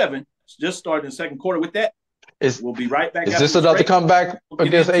 14-7, just starting the second quarter. With that, we'll be right back. Is this another comeback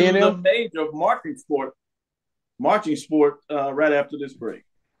against A&M? The major marching sport right after this break.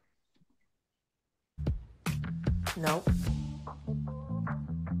 Nope.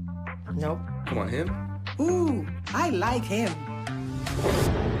 Come on, him. Ooh, I like him.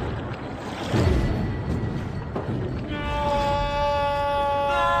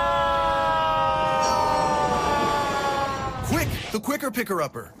 Quick, the quicker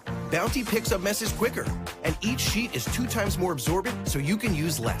picker-upper. Bounty picks up messes quicker, and each sheet is 2 times more absorbent, so you can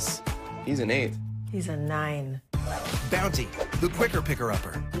use less. He's an 8. He's a 9. Bounty, the quicker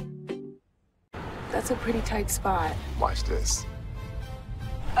picker-upper. That's a pretty tight spot. Watch this.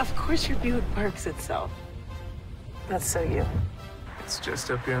 Of course your Buick parks itself. That's so you. It's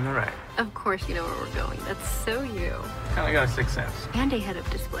just up here on the right. Of course you know where we're going. That's so you. Kind of got a 6th sense. And a head-up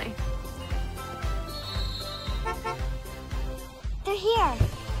display. They're here.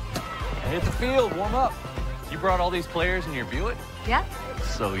 Hit the field, warm up. You brought all these players in your Buick? Yep.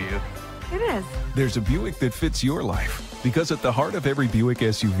 So you. It is. There's a Buick that fits your life, because at the heart of every Buick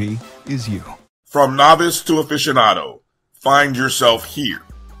SUV is you. From novice to aficionado, find yourself here.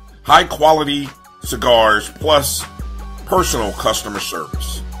 High quality cigars plus personal customer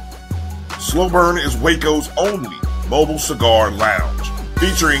service. Slow Burn is Waco's only mobile cigar lounge,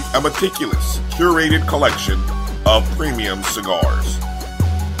 featuring a meticulous, curated collection of premium cigars.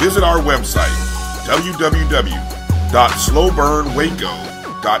 Visit our website,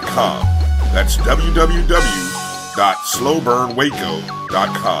 www.slowburnwaco.com. That's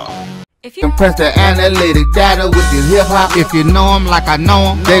www.slowburnwaco.com. Compress the analytic data with your hip hop. If you know them like I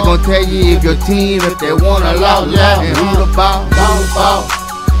know them, they gon' tell you if your team, if they wanna loud, and who the ball.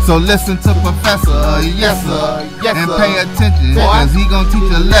 So listen to Professor, yes sir, and pay attention, cause he gon'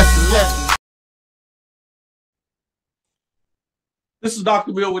 teach a lesson. This is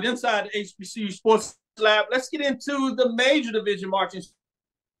Dr. Bill with Inside the HBCU Sports Lab. Let's get into the major division marching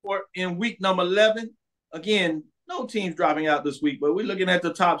sport in week number 11. Again, no teams dropping out this week, but we're looking at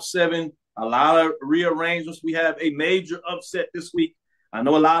the top 7. A lot of rearrangements. We have a major upset this week. I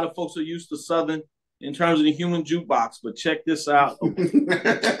know a lot of folks are used to Southern in terms of the human jukebox, but check this out.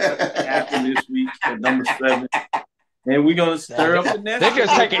 After this week at number 7. And we're going to stir up the nest. They're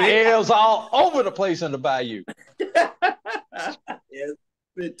just taking L's all over the place in the Bayou. It's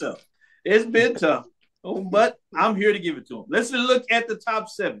been tough. It's been tough. Oh, but I'm here to give it to them. Let's look at the top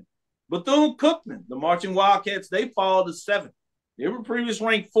 7. Bethune-Cookman, the Marching Wildcats, they fall to 7. They were previously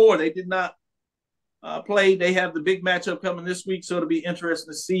ranked 4. They did not play. They have the big matchup coming this week, so it'll be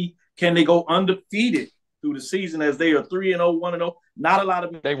interesting to see, can they go undefeated through the season, as they are 3-0, 1-0. Not a lot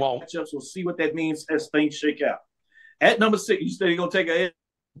of matchups. We'll see what that means as things shake out. At number 6, you said you're going to take a hit.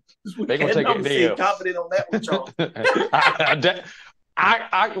 They're going to take a L. Confident on that one, Charles.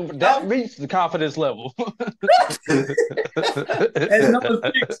 That reached the confidence level. At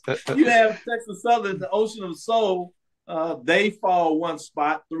number 6, you have Texas Southern, the Ocean of Soul. They fall one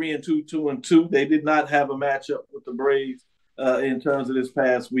spot, 3-2, 2-2. They did not have a matchup with the Braves in terms of this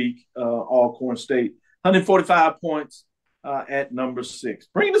past week. Alcorn State, 145 points at number 6.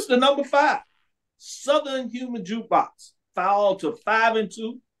 Bringing us to number 5, Southern Human Jukebox, fall to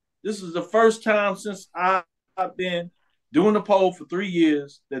 5-2. This is the first time since I've been doing the poll for 3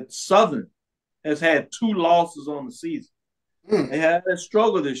 years that Southern has had 2 losses on the season. They had a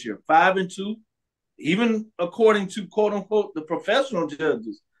struggle this year, 5-2. Even according to, quote unquote, the professional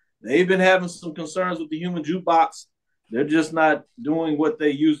judges, they've been having some concerns with the human jukebox. They're just not doing what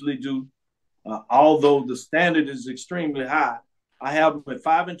they usually do, although the standard is extremely high. I have them at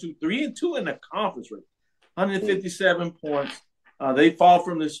 5-2, 3-2 in the conference rate, 157 points. They fall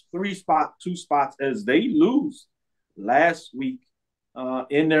from this 2 spots as they lose last week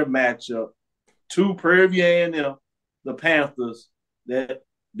in their matchup to Prairie View A&M, the Panthers, that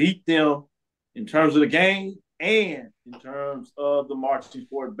beat them in terms of the game and in terms of the marching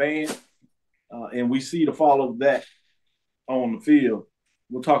sport band. And we see the fall of that on the field.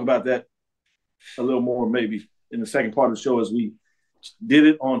 We'll talk about that a little more maybe in the second part of the show, as we did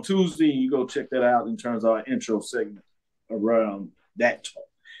it on Tuesday. You go check that out in terms of our intro segment around that talk.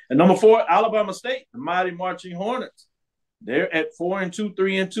 And number 4, Alabama State, the mighty Marching Hornets. They're at 4-2,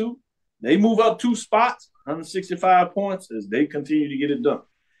 3-2. They move up 2 spots, 165 points, as they continue to get it done.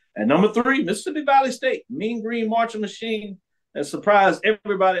 At number 3, Mississippi Valley State, Mean Green Marching Machine, that surprised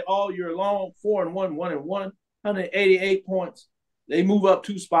everybody all year long, 4-1, 1-1, 188 points. They move up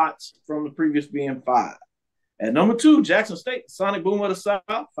 2 spots from the previous being 5. At number 2, Jackson State, Sonic Boom of the South,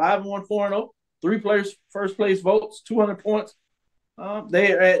 5-1, 4-0, 3 first place votes, 200 points.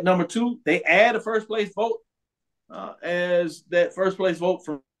 They are at number 2. They add a first place vote as that first place vote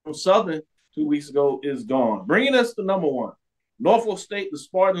from Southern 2 weeks ago is gone. Bringing us to number one, Norfolk State, the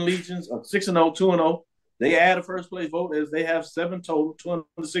Spartan Legions of 6-0, 2-0. They add a first place vote as they have 7 total,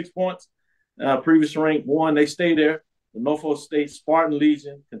 206 points. Previous rank 1, they stay there. The Norfolk State Spartan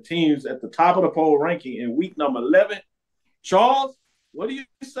Legion continues at the top of the poll ranking in week number 11. Charles, what do you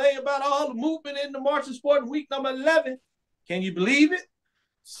say about all the movement in the marching sport in week number 11? Can you believe it?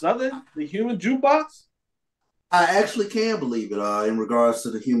 Southern, the human jukebox? I actually can believe it in regards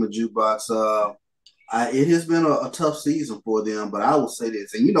to the human jukebox. It has been a tough season for them, but I will say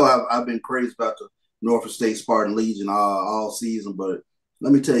this. And, I've been crazy about the Norfolk State Spartan Legion all season, but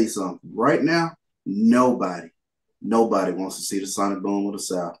let me tell you something. Right now, nobody wants to see the Sonic Boom of the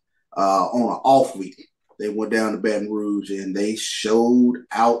South. On an off week, they went down to Baton Rouge and they showed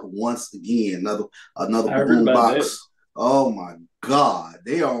out once again. Another boom box. Oh my God,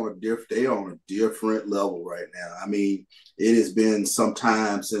 they are on a different level right now. I mean, it has been some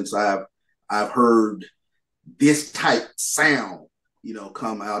time since I've heard this type sound,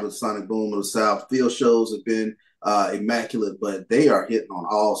 come out of Sonic Boom of the South. Field shows have been immaculate, but they are hitting on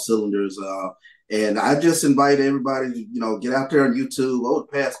all cylinders. And I just invite everybody to, get out there on YouTube over the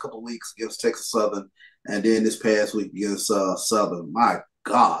past couple of weeks against Texas Southern, and then this past week against Southern. My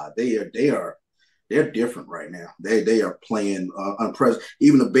God, they're different right now. They are playing unprecedented.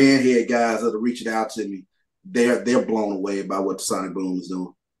 Even the bandhead guys that are reaching out to me, they're blown away by what the Sonic Boom is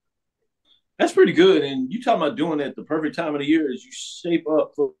doing. That's pretty good. And you talking about doing it at the perfect time of the year as you shape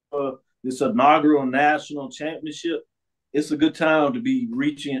up for this inaugural national championship. It's a good time to be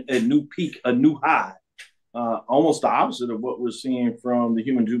reaching a new peak, a new high. Almost the opposite of what we're seeing from the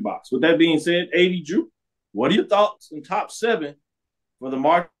human jukebox. With that being said, AD Drew, what are your thoughts in top 7 for the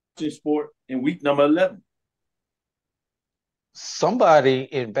marching sport in week number 11? Somebody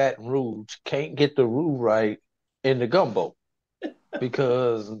in Baton Rouge can't get the rule right in the gumbo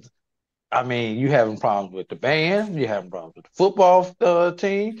because, you having problems with the band, you're having problems with the football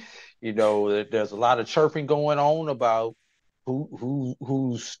team. There's a lot of chirping going on about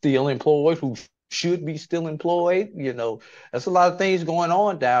who's still employed, who should be still employed. There's a lot of things going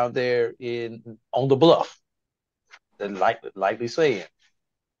on down there on the bluff. Likely saying.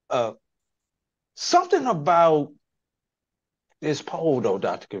 Something about this poll, though,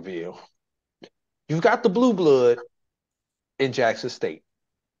 Dr. Cavil. You've got the blue blood in Jackson State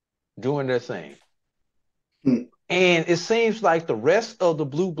doing their thing. And it seems like the rest of the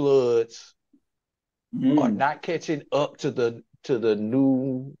blue bloods are not catching up to the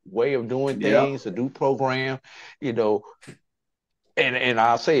new way of doing things, the new program, and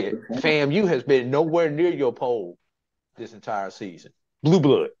I'll say it, FAMU has been nowhere near your poll this entire season. Blue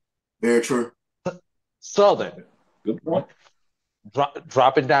blood. Very true. Southern. Good point.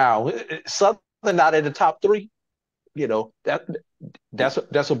 Dropping down. Southern not in the top 3.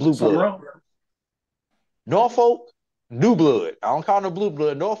 That's a blue blood. Norfolk, new blood. I don't call them blue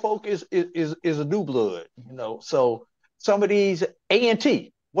blood. Norfolk is a new blood. So some of these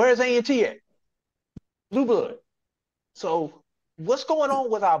A&T. Where's A&T at? Blue blood. So what's going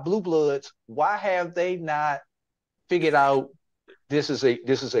on with our blue bloods? Why have they not figured out this is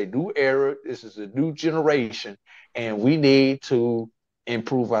a new era, this is a new generation, and we need to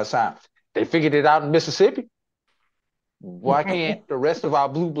improve our science? They figured it out in Mississippi. Why can't the rest of our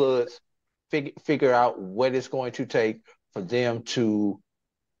blue bloods figure out what it's going to take for them to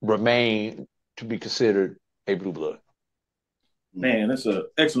remain to be considered a blue blood? Man, that's an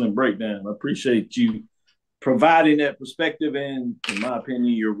excellent breakdown. I appreciate you providing that perspective. And in my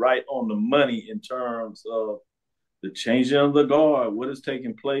opinion, you're right on the money in terms of the changing of the guard, what is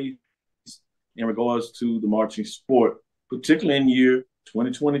taking place in regards to the marching sport, particularly in year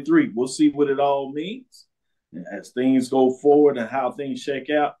 2023. We'll see what it all means as things go forward and how things shake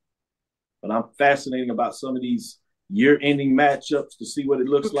out. But I'm fascinated about some of these year-ending matchups to see what it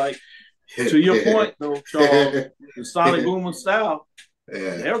looks like. To your point, though, Charles, the Sonic Boom style,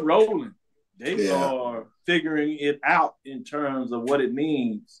 they're rolling. They are figuring it out in terms of what it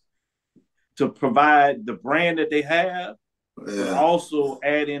means to provide the brand that they have, but also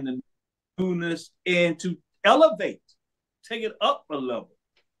add in the newness and to elevate, take it up a level.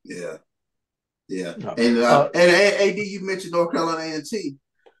 Yeah. And AD, you mentioned North Carolina A&T.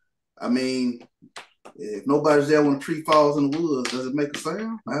 I mean, if nobody's there when a tree falls in the woods, does it make a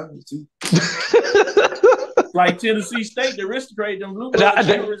sound? Like Tennessee State, the aristocrat, them blue bloods,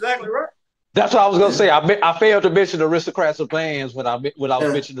 you were exactly right. That's what I was gonna say. I failed to mention the aristocrats of bands when I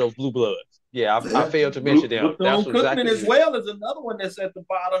was mentioning those blue bloods. Yeah, I failed to mention them. That's exactly as well as another one that's at the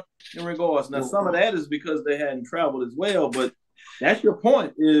bottom in regards. Now, some of that is because they hadn't traveled as well, but that's your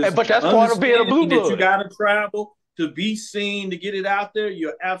point. But that's part of being a blue blood. You got to travel to be seen, to get it out there.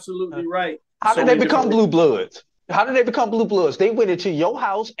 You're absolutely right. How did they become blue bloods? How did they become blue bloods? They went into your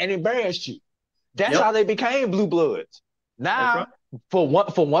house and embarrassed you. That's how they became blue bloods. Now, for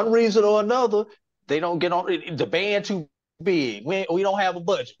one reason or another, they don't get on the band too big. We don't have a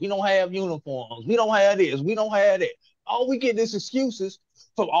budget. We don't have uniforms. We don't have this. We don't have that. All we get is excuses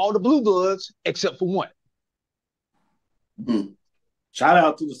from all the blue bloods except for one. Shout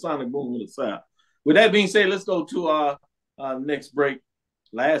out to the Sonic Boom of the South. With that being said, let's go to our next break.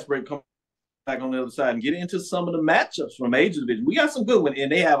 Last break. Come back on the other side and get into some of the matchups from Major Division. We got some good ones,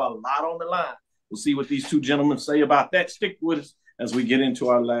 and they have a lot on the line. We'll see what these two gentlemen say about that. Stick with us as we get into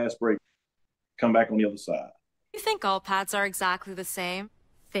our last break. Come back on the other side. You think all pads are exactly the same?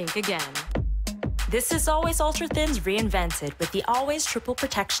 Think again. This is Always Ultra Thins reinvented with the Always Triple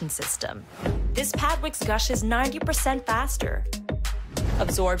Protection System. This pad wicks gushes 90% faster,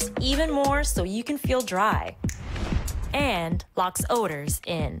 absorbs even more so you can feel dry, and locks odors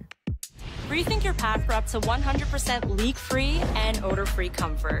in. Rethink your pad for up to 100% leak-free and odor-free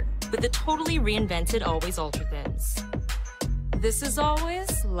comfort with the totally reinvented Always Ultra Thins. This is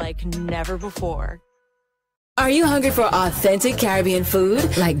always like never before. Are you hungry for authentic Caribbean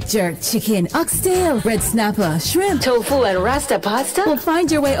food like jerk chicken, oxtail, red snapper, shrimp, tofu, and rasta pasta? Well, find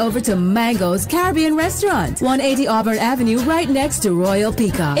your way over to Mango's Caribbean Restaurant, 180 Auburn Avenue, right next to Royal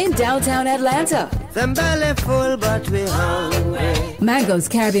Peacock in downtown Atlanta. Them belly full, but we hungry. Mango's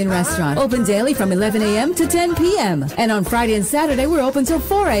Caribbean Restaurant, open daily from 11 a.m. to 10 p.m. And on Friday and Saturday, we're open till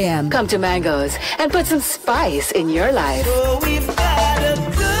 4 a.m. Come to Mango's and put some spice in your life. So we've got a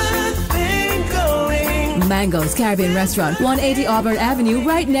good thing going. Mango's Caribbean Restaurant, 180 Auburn Avenue,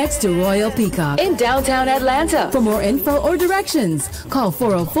 right next to Royal Peacock in downtown Atlanta. For more info or directions, call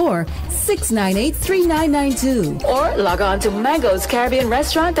 404-698-3992 or log on to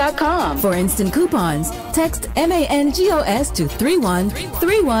mangoscaribbeanrestaurant.com. For instant coupons, text MANGOS to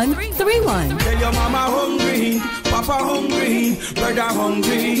 313131. Tell your mama hungry, papa hungry, brother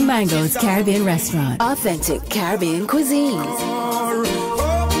hungry. Mango's Caribbean Restaurant, authentic Caribbean cuisines.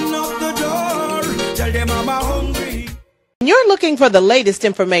 Open up the door, tell them mama hungry. You're looking for the latest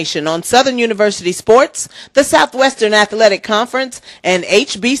information on Southern University sports, the Southwestern Athletic Conference, and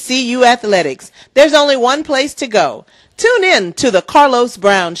HBCU athletics. There's only one place to go. Tune in to the Carlos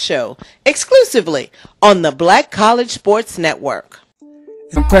Brown Show, exclusively on the Black College Sports Network.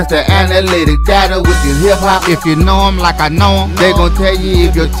 Compress the analytic data with your hip-hop. If you know them like I know them, they gon' tell you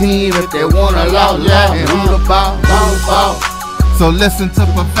if your team, if they want to law, and who the ball. So listen to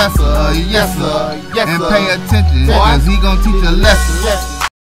Professor, yes sir, and pay attention, cause he gon' teach a lesson.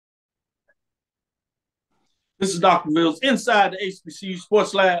 This is Dr. Mills inside the HBCU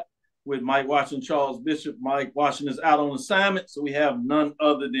Sports Lab with Mike Washington, Charles Bishop. Mike Washington is out on assignment, so we have none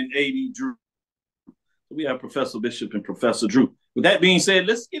other than A.D. Drew. So we have Professor Bishop and Professor Drew. With that being said,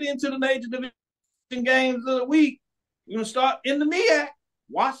 let's get into the major division games of the week. We're going to start in the MEAC,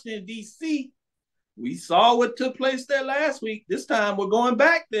 Washington, D.C. We saw what took place there last week. This time we're going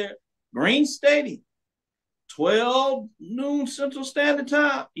back there. Green Stadium, 12 noon Central Standard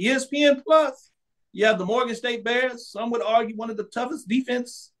Time, ESPN Plus. You have the Morgan State Bears. Some would argue one of the toughest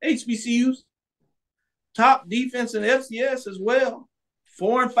defense HBCUs. Top defense in FCS as well.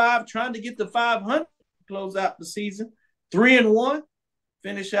 4-5, trying to get to 500 to close out the season. 3-1,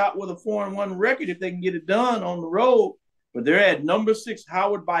 finish out with a 4-1 record if they can get it done on the road. But they're at number 6,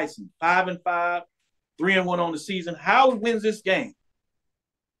 Howard Bison, 5-5. 3-1 on the season. Howard wins this game.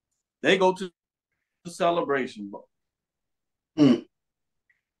 They go to the Celebration Bowl. I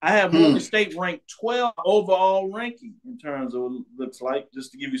have Morgan State ranked 12 overall ranking in terms of what it looks like,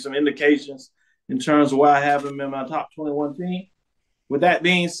 just to give you some indications in terms of why I have them in my top 21 team. With that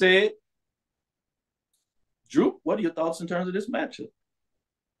being said, Drew, what are your thoughts in terms of this matchup?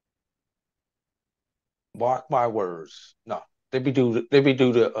 Mark my words. No, they be do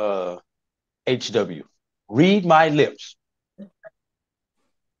the HW. Read my lips.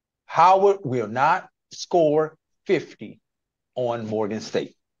 Howard will not score 50 on Morgan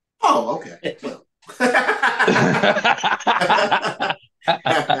State. Oh, okay.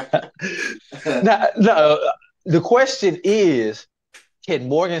 Now, the question is, can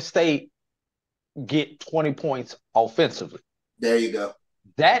Morgan State get 20 points offensively? There you go.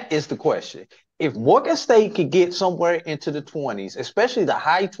 That is the question. If Morgan State could get somewhere into the 20s, especially the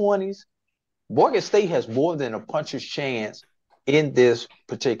high 20s, Morgan State has more than a puncher's chance in this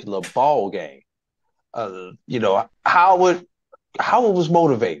particular ball game. Howard was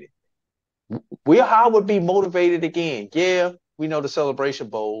motivated. Will Howard be motivated again? Yeah, we know the Celebration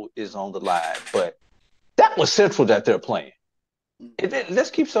Bowl is on the line, but that was Central that they're playing. Let's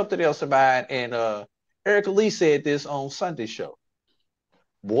keep something else in mind, and Erica Lee said this on Sunday show.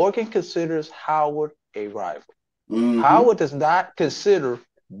 Morgan considers Howard a rival. Mm-hmm. Howard does not consider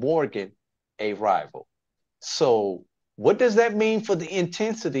Morgan a rival. So what does that mean for the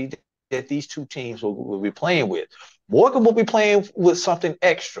intensity that these two teams will be playing with? Morgan will be playing with something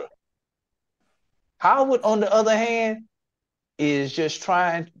extra. Howard, on the other hand, is just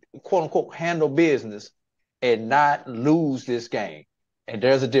trying, quote unquote, handle business and not lose this game. And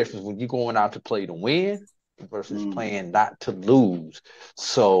there's a difference when you're going out to play to win versus playing not to lose.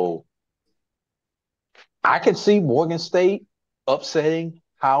 So I can see Morgan State upsetting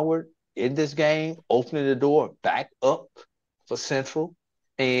Howard in this game, opening the door back up for Central,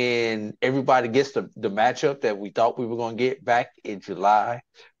 and everybody gets the matchup that we thought we were going to get back in July.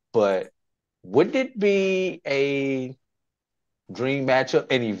 But wouldn't it be a dream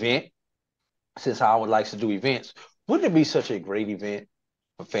matchup, an event, since Howard likes to do events? Wouldn't it be such a great event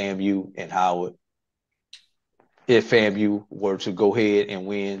for FAMU and Howard if FAMU were to go ahead and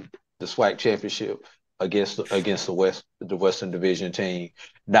win the SWAC championship against the Western Division team?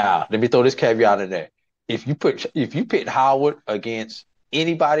 Now, let me throw this caveat in there. If you pit Howard against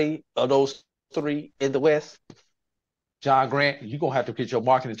anybody of those three in the West, John Grant, you're gonna have to pit your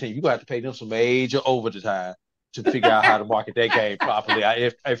marketing team. You're gonna have to pay them some major overtime to figure out how to market that game properly.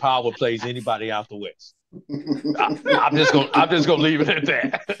 If Howard plays anybody out the West, I'm just gonna leave it at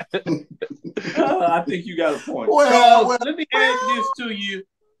that. I think you got a point. Well, Charles, let me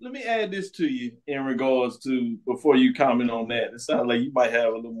add this to you in regards to, before you comment on that. It sounds like you might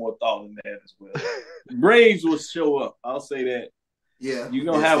have a little more thought in that as well. Braves will show up. I'll say that. Yeah. You're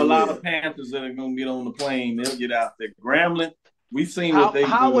going to have a lot of Panthers that are going to get on the plane. They'll get out there. Grambling, we've seen what they do.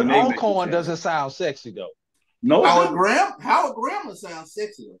 Howard Alcorn doesn't sound sexy, though. No, Howard Grambling sounds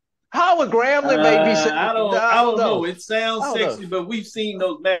sexy, though. Howard Grambling may be sexy. I don't know. It sounds sexy, but we've seen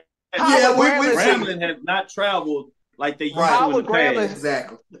those matches. Grambling has not traveled like they used to in the past.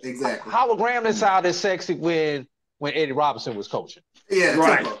 Exactly. Howard Grambling sounded sexy when Eddie Robinson was coaching. Yeah,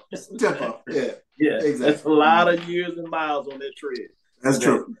 right. Tempo. Yeah, exactly. That's a lot of years and miles on that tread. That's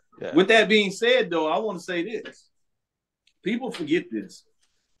true. Yeah. With that being said, though, I want to say this. People forget this.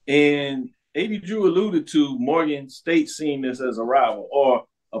 And A.D. Drew alluded to Morgan State seeing this as a rival or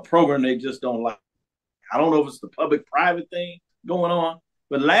a program they just don't like. I don't know if it's the public-private thing going on,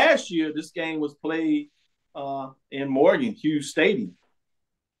 but last year this game was played in Morgan, Hughes Stadium.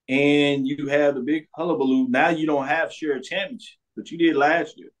 And you have the big hullabaloo. Now you don't have shared championship, but you did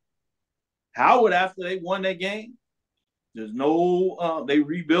last year. Howard, after they won that game, there's no they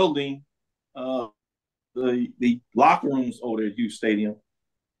rebuilding the locker rooms over there at Hughes Stadium.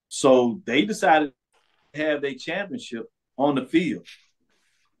 So they decided to have their championship on the field.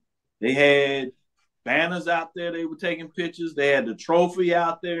 They had banners out there. They were taking pictures. They had the trophy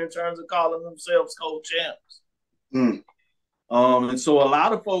out there in terms of calling themselves co-champs. And so a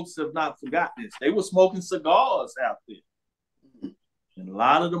lot of folks have not forgotten this. They were smoking cigars out there. And a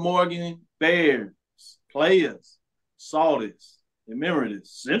lot of the Morgan Bears players saw this. Remember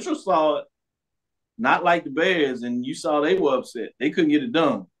this. Central saw it, not like the Bears, and you saw they were upset. They couldn't get it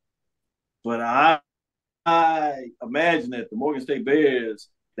done. But I imagine that the Morgan State Bears,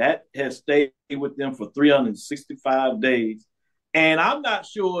 that has stayed with them for 365 days. And I'm not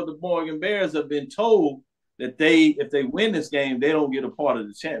sure the Morgan Bears have been told that if they win this game, they don't get a part of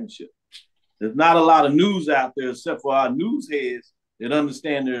the championship. There's not a lot of news out there except for our news heads that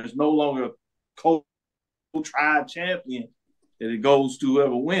understand there's no longer a co-tribe champion, that it goes to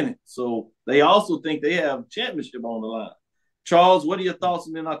whoever wins it. So they also think they have championship on the line. Charles, what are your thoughts?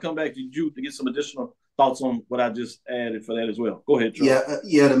 And then I'll come back to you to get some additional thoughts on what I just added for that as well. Go ahead, Charles.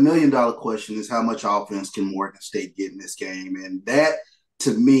 Yeah. The $1 million question is how much offense can Morgan State get in this game? And that,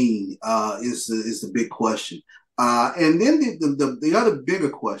 to me, is the big question. And then the other bigger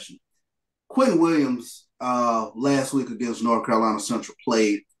question, Quentin Williams last week against North Carolina Central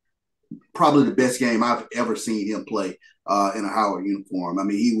played probably the best game I've ever seen him play in a Howard uniform. I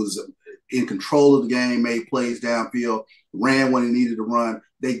mean, he was in control of the game, made plays downfield, ran when he needed to run.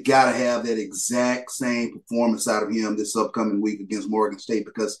 They got to have that exact same performance out of him this upcoming week against Morgan State,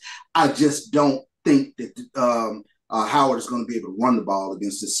 because I just don't think that Howard is going to be able to run the ball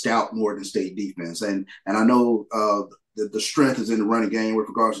against this stout Morgan State defense. And I know the strength is in the running game with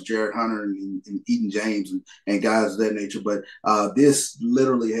regards to Jared Hunter and Eaton James and guys of that nature. But this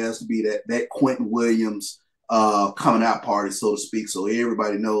literally has to be that Quentin Williams coming out party, so to speak. So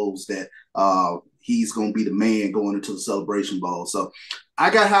everybody knows that he's going to be the man going into the Celebration Bowl. So I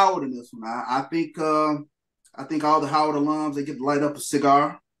got Howard in this one. I think all the Howard alums, they get to light up a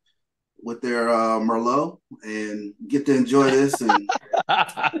cigar with their Merlot and get to enjoy this. And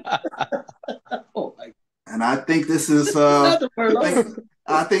oh my And I think this is I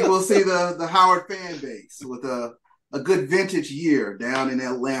think we'll see the Howard fan base with a good vintage year down in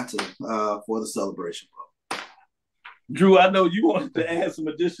Atlanta for the Celebration Bowl. Drew, I know you wanted to add some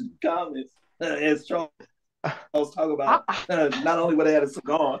additional comments as Charles talk about not only will they have a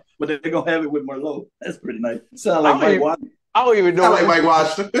cigar, but they're going to have it with Merlot. That's pretty nice. Sound like Mike Washington. I don't even know. I like Mike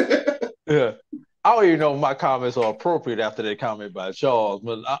Washington. Yeah. I don't even know if my comments are appropriate after that comment by Charles,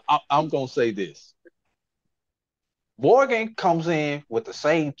 but I'm going to say this. Morgan comes in with the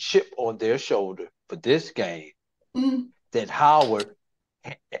same chip on their shoulder for this game that Howard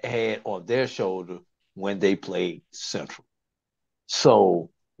had on their shoulder when they played Central. So,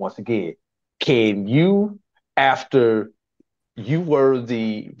 once again, can you, after you were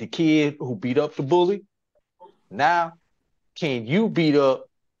the kid who beat up the bully, now can you beat up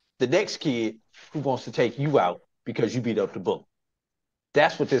the next kid who wants to take you out because you beat up the bully?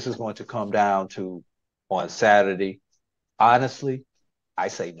 That's what this is going to come down to on Saturday. Honestly, I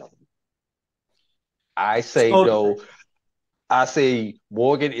say no. I say no. I say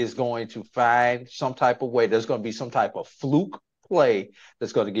Morgan is going to find some type of way. There's going to be some type of fluke play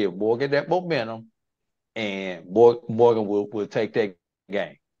that's going to give Morgan that momentum, and Morgan will take that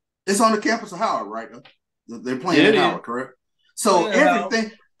game. It's on the campus of Howard, right? They're playing at Howard, correct? So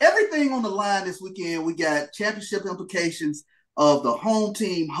everything on the line this weekend. We got championship implications of the home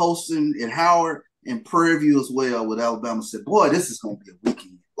team hosting at Howard and Prairie View as well with Alabama. Said, boy, this is going to be a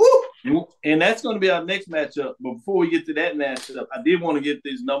weekend. Woo! And that's going to be our next matchup. But before we get to that matchup, I did want to get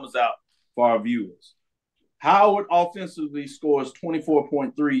these numbers out for our viewers. Howard offensively scores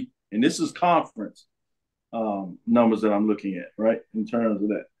 24.3, and this is conference numbers that I'm looking at, right, in terms of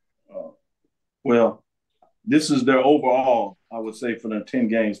that. Well, this is their overall, I would say, for the 10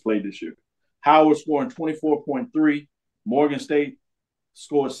 games played this year. Howard scoring 24.3. Morgan State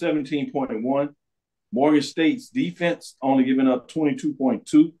scored 17.1. Morgan State's defense only giving up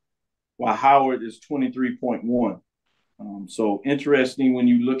 22.2, while Howard is 23.1. So interesting when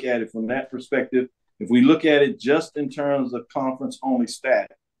you look at it from that perspective. If we look at it just in terms of conference-only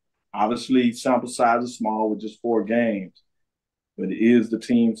stat, obviously sample size is small with just 4 games, but it is the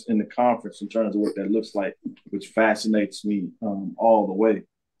teams in the conference in terms of what that looks like, which fascinates me all the way.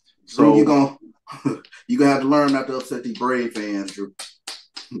 So you're gonna have to learn not to upset these Brave fans, Drew.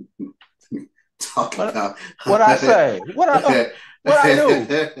 What I say? What I do?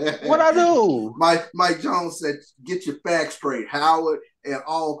 What I do? Mike Jones said, "Get your facts straight." Howard and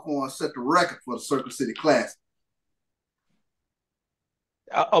Alcorn set the record for the Circle City Classic.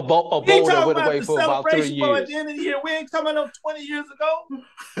 A bowl that went away for about 3 years. At the end of the year, we ain't coming up 20 years ago.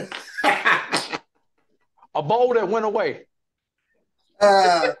 A bowl that went away.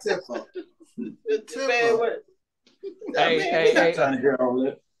 Tiffo. Hey.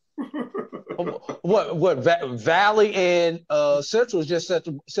 What Valley and Central just set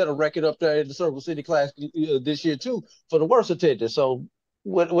a record up there in the Circle City Class this year too for the worst attendance. So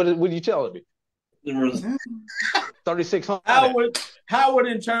what are you telling me? 3,600. Howard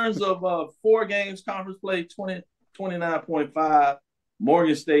in terms of 4 games conference play 29.5.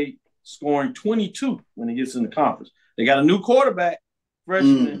 Morgan State scoring 22 when he gets in the conference. They got a new quarterback,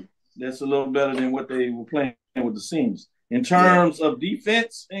 freshman. That's a little better than what they were playing with the seniors. In terms of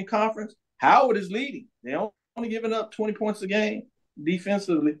defense in conference, Howard is leading. They're only giving up 20 points a game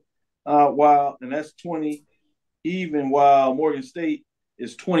defensively, and that's 20 even, while Morgan State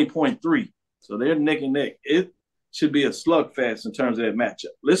is 20.3. So they're neck and neck. It should be a slugfest in terms of that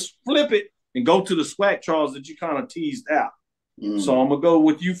matchup. Let's flip it and go to the SWAC, Charles, that you kind of teased out. So I'm going to go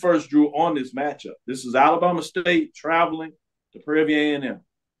with you first, Drew, on this matchup. This is Alabama State traveling to Prairie View A&M.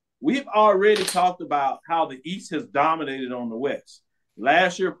 We've already talked about how the East has dominated on the West.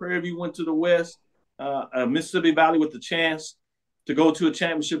 Last year, Prairie View went to the West. Mississippi Valley with the chance to go to a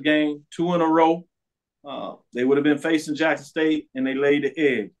championship game 2 in a row. They would have been facing Jackson State, and they laid the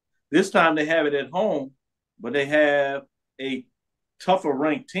egg. This time they have it at home, but they have a tougher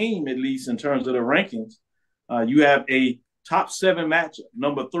ranked team, at least in terms of the rankings. You have a top 7 matchup.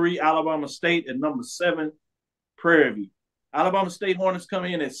 Number 3, Alabama State, and number 7, Prairie View. Alabama State Hornets come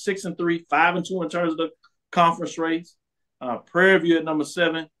in at 6-3, 5-2 in terms of the conference race. Prairie View at number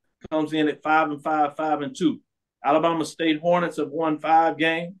 7 comes in at 5-5, 5-2. Alabama State Hornets have won 5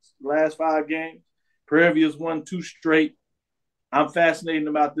 games, last 5 games. Prairie View has won 2 straight. I'm fascinated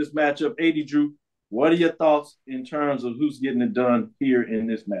about this matchup. AD Drew, what are your thoughts in terms of who's getting it done here in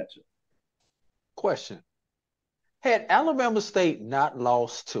this matchup? Question. Had Alabama State not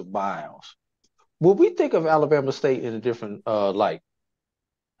lost to Miles, would we think of Alabama State in a different light?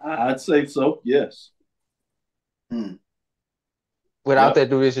 I'd say so, yes. without that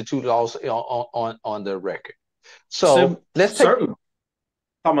Division II loss on the record. So let's take certainly.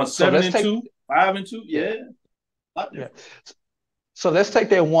 Talking about 7-2, 5-2, yeah. So let's take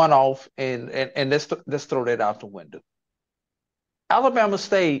that one off and let's throw that out the window. Alabama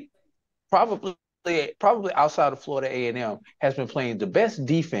State, probably outside of Florida A&M, has been playing the best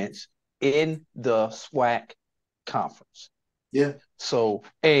defense in the SWAC conference. Yeah. So,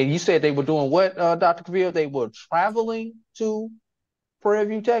 and you said they were doing what, Dr. Cavil? They were traveling to Prairie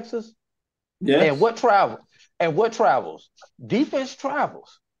View, Texas? Yeah. And what travels? Defense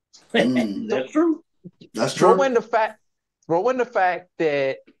travels. That's true. That's true. Throw in the fact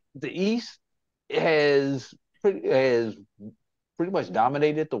that the East has pretty much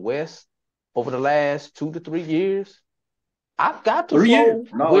dominated the West over the last 2 to 3 years. I've got to 3 years.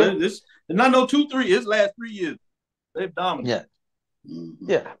 flow. It's not no 2, 3. It's last 3 years. They've dominated.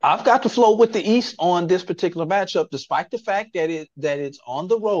 Yeah. I've got to flow with the East on this particular matchup, despite the fact that it's on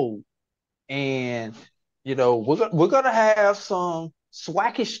the road, and we're gonna have some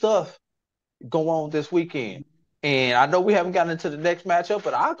swackish stuff go on this weekend. And I know we haven't gotten into the next matchup,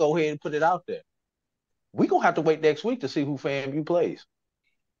 but I'll go ahead and put it out there. We're gonna have to wait next week to see who FAMU plays.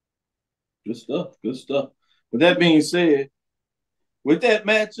 Good stuff. Good stuff. With that being said, with that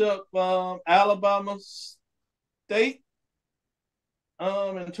matchup, Alabama State,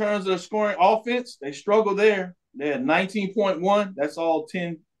 in terms of scoring offense, they struggle there. They had 19.1. That's all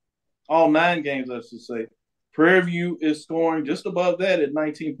 9 games, I should say. Prairie View is scoring just above that at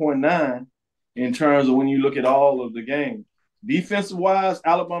 19.9 in terms of when you look at all of the games. Defensive-wise,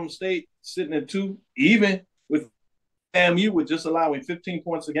 Alabama State sitting at 2, even with FAMU with just allowing 15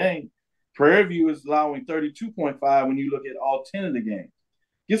 points a game. Prairie View is allowing 32.5 when you look at all 10 of the games.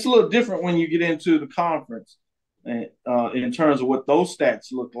 Gets a little different when you get into the conference and in terms of what those stats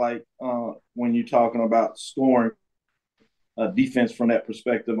look like when you're talking about scoring defense from that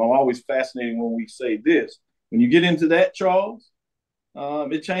perspective. I'm always fascinated when we say this. When you get into that, Charles,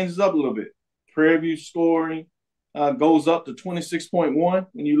 it changes up a little bit. Prairie View scoring goes up to 26.1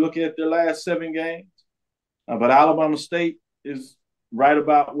 when you look at their last 7 games. But Alabama State is right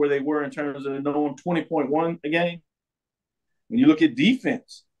about where they were in terms of knowing 20.1 a game. When you look at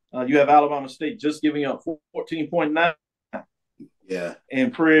defense, you have Alabama State just giving up 14.9. Yeah.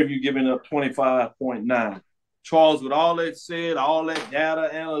 And Prairie View giving up 25.9. Charles, with all that said, all that data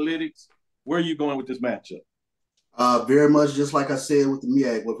analytics, where are you going with this matchup? Very much just like I said with the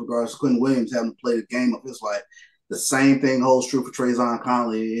MEAC with regards to Quentin Williams having to play the game of his life. The same thing holds true for Trayvon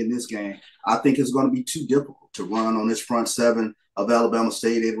Conley in this game. I think it's going to be too difficult to run on this front 7 of Alabama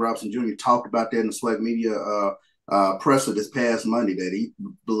State. Ed Robinson Jr. talked about that in the SWAC media presser this past Monday, that he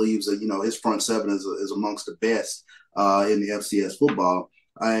believes that his front 7 is amongst the best in the FCS football.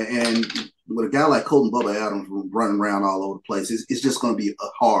 And with a guy like Colton Bubba Adams running around all over the place, it's just going to be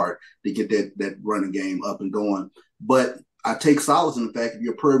hard to get that running game up and going. But I take solace in the fact, if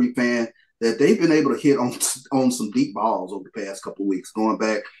you're a Prairie View fan, that they've been able to hit on some deep balls over the past couple of weeks, going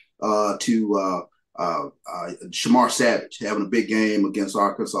back to Shamar Savage having a big game against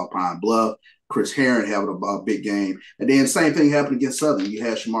Arkansas Pine Bluff, Chris Herron having a big game. And then same thing happened against Southern. You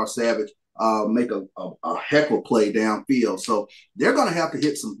had Shamar Savage make a heck of a play downfield. So they're going to have to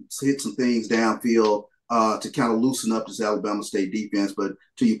hit some things downfield to kind of loosen up this Alabama State defense. But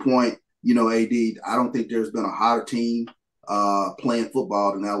to your point, AD, I don't think there's been a hotter team playing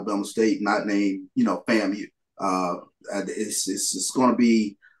football than Alabama State, not named, FAMU. It's going to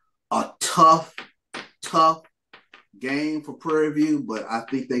be a tough game for Prairie View, but I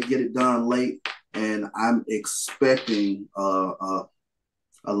think they get it done late, and I'm expecting a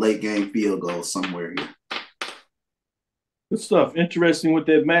late game field goal somewhere here. Good stuff. Interesting with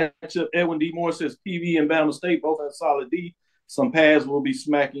that matchup. Edwin D. Moore says PV and Bama State both have solid D. Some pads will be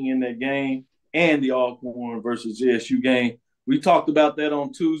smacking in that game, and the Alcorn versus JSU game. We talked about that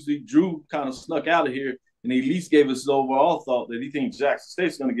on Tuesday. Drew kind of snuck out of here, and he at least gave us his overall thought that he thinks Jackson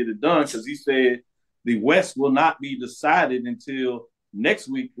State's going to get it done, because he said the West will not be decided until next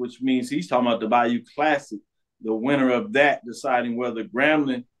week, which means he's talking about the Bayou Classic, the winner of that deciding whether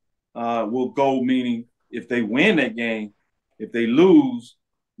Grambling will go, meaning if they win that game. If they lose,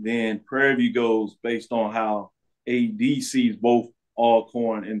 then Prairie View goes based on how AD sees both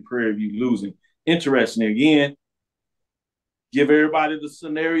Alcorn and Prairie View losing. Interesting. Again, give everybody the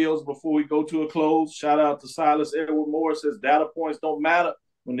scenarios before we go to a close. Shout out to Silas Edward Moore, says data points don't matter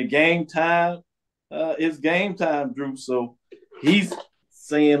when the game time is game time, Drew. So he's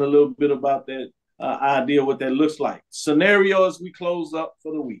saying a little bit about that idea, what that looks like. Scenario as we close up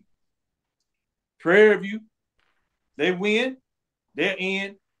for the week. Prairie View, they win, they're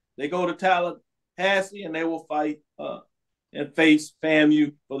in, they go to Tallahassee, and they will fight and face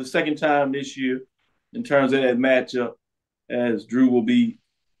FAMU for the second time this year in terms of that matchup, as Drew will be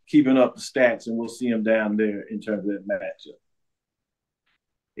keeping up the stats, and we'll see him down there in terms of that matchup.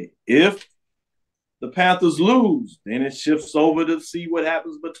 If the Panthers lose, then it shifts over to see what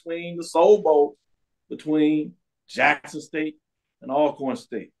happens between the Soul Bowl, between Jackson State and Alcorn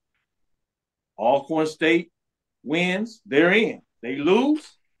State. Alcorn State wins, they're in. They lose,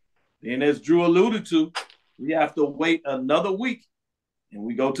 then as Drew alluded to, we have to wait another week, and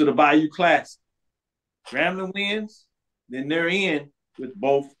we go to the Bayou Classic. Grambling wins, then they're in with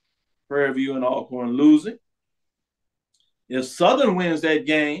both Prairie View and Alcorn losing. If Southern wins that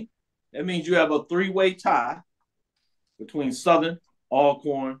game, that means you have a three-way tie between Southern,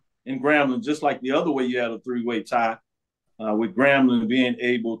 Alcorn, and Grambling, just like the other way you had a three-way tie, with Grambling being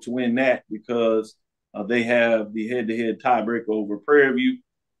able to win that because they have the head-to-head tiebreaker over Prairie View.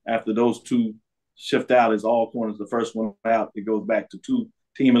 After those two shift out, as Alcorn is the first one out, it goes back to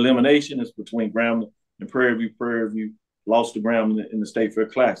two-team elimination. It's between Grambling and Prairie View. Prairie View lost to Grambling in the State Fair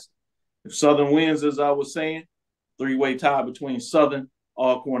Classic. If Southern wins, as I was saying, three-way tie between Southern,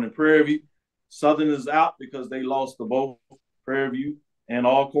 Alcorn, and Prairie View. Southern is out because they lost to both Prairie View and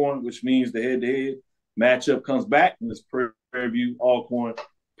Alcorn, which means the head-to-head matchup comes back, and it's Prairie View, Alcorn,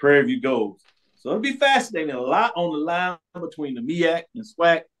 Prairie View goes. So it'll be fascinating. A lot on the line between the MEAC and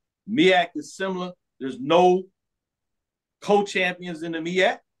SWAC. MEAC is similar. There's no co-champions in the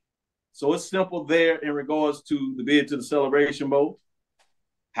MEAC. So it's simple there in regards to the bid to the Celebration Bowl.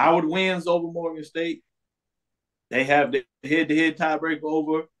 Howard wins over Morgan State. They have the head-to-head tiebreaker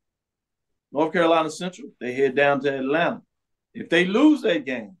over North Carolina Central. They head down to Atlanta. If they lose that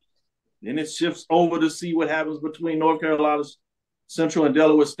game, then it shifts over to see what happens between North Carolina Central and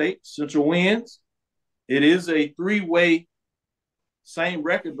Delaware State. Central wins. It is a three-way same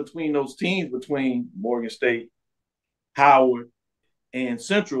record between those teams, between Morgan State, Howard, and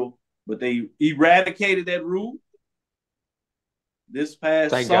Central, but they eradicated that rule this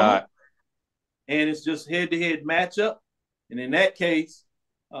past Thank summer. God. And it's just head-to-head matchup. And in that case,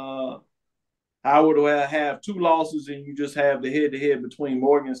 Howard will have two losses, and you just have the head-to-head between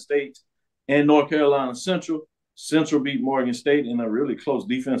Morgan State and North Carolina Central. Central beat Morgan State in a really close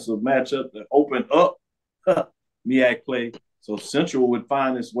defensive matchup that opened up MEAC play. So Central would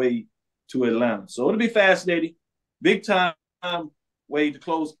find its way to Atlanta. So it'll be fascinating. Big-time way to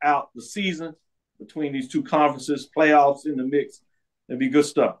close out the season between these two conferences, playoffs in the mix. It'd be good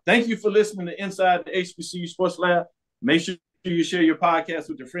stuff. Thank you for listening to Inside the HBCU Sports Lab. Make sure you share your podcast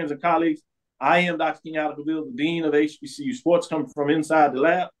with your friends and colleagues. I am Dr. Kenyatta, the Dean of HBCU Sports, coming from inside the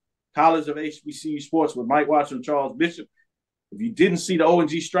lab, College of HBCU Sports with Mike Watson and Charles Bishop. If you didn't see the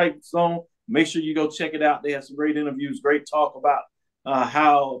O&G Strike Zone, make sure you go check it out. They have some great interviews, great talk about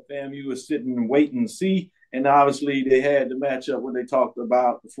how FAMU is sitting and waiting and see. And obviously they had the matchup when they talked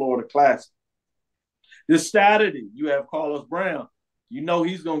about the Florida Classic. This Saturday, you have Carlos Brown. You know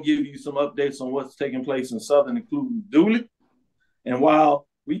he's going to give you some updates on what's taking place in Southern, including Dooley. And while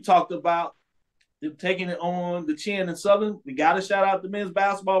we talked about them taking it on the chin in Southern, we got to shout out the men's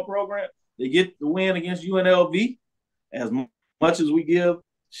basketball program. They get the win against UNLV. As much as we give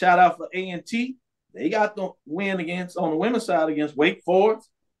shout out for A&T, they got the win against, on the women's side, against Wake Forest.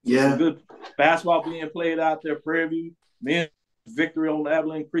 Yeah. Some good basketball being played out there, Prairie View. Men's victory on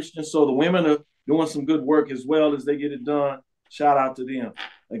Abilene Christian. So the women are doing some good work as well as they get it done. Shout out to them.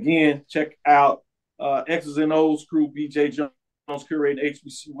 Again, check out X's and O's crew, BJ Jones, curated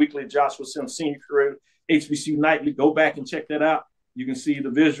HBCU Weekly, Joshua Sims, Senior curator, HBCU Nightly. Go back and check that out. You can see the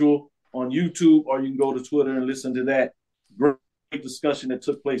visual on YouTube, or you can go to Twitter and listen to that great discussion that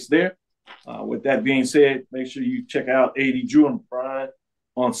took place there. With that being said, make sure you check out AD Drew and Brian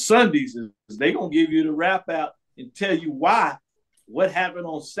on Sundays. They're going to give you the wrap out and tell you what happened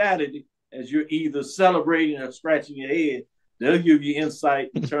on Saturday as you're either celebrating or scratching your head. They'll give you insight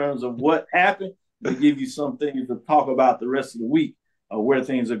in terms of what happened. They'll give you some things to talk about the rest of the week, where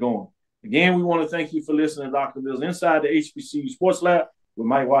things are going. Again, we want to thank you for listening to Dr. Bill's Inside the HBCU Sports Lab with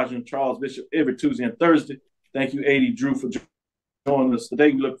Mike Washington and Charles Bishop every Tuesday and Thursday. Thank you, AD Drew, for joining us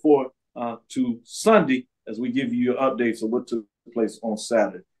today. We look forward to Sunday as we give you updates of what took place on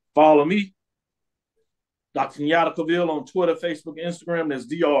Saturday. Follow me, Dr. Kenyatta Cavil, on Twitter, Facebook, and Instagram. That's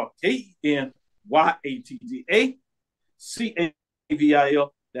DrKenyattaCavil.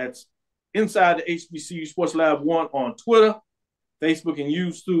 That's Inside the HBCU Sports Lab 1 on Twitter. Facebook and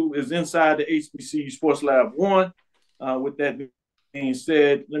YouTube is Inside the HBCU Sports Lab 1. With that being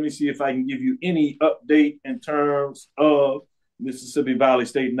said, let me see if I can give you any update in terms of Mississippi Valley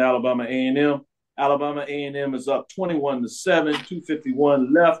State and Alabama A&M. Alabama A&M is up 21-7,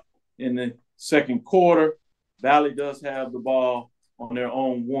 2:51 left in the second quarter. Valley does have the ball on their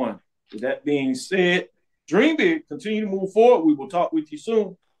own 1. With that being said, dream big. Continue to move forward. We will talk with you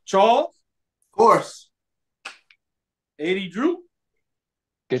soon. Charles? Of course. 80 Drew?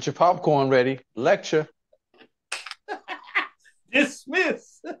 Get your popcorn ready. Lecture. Dismiss.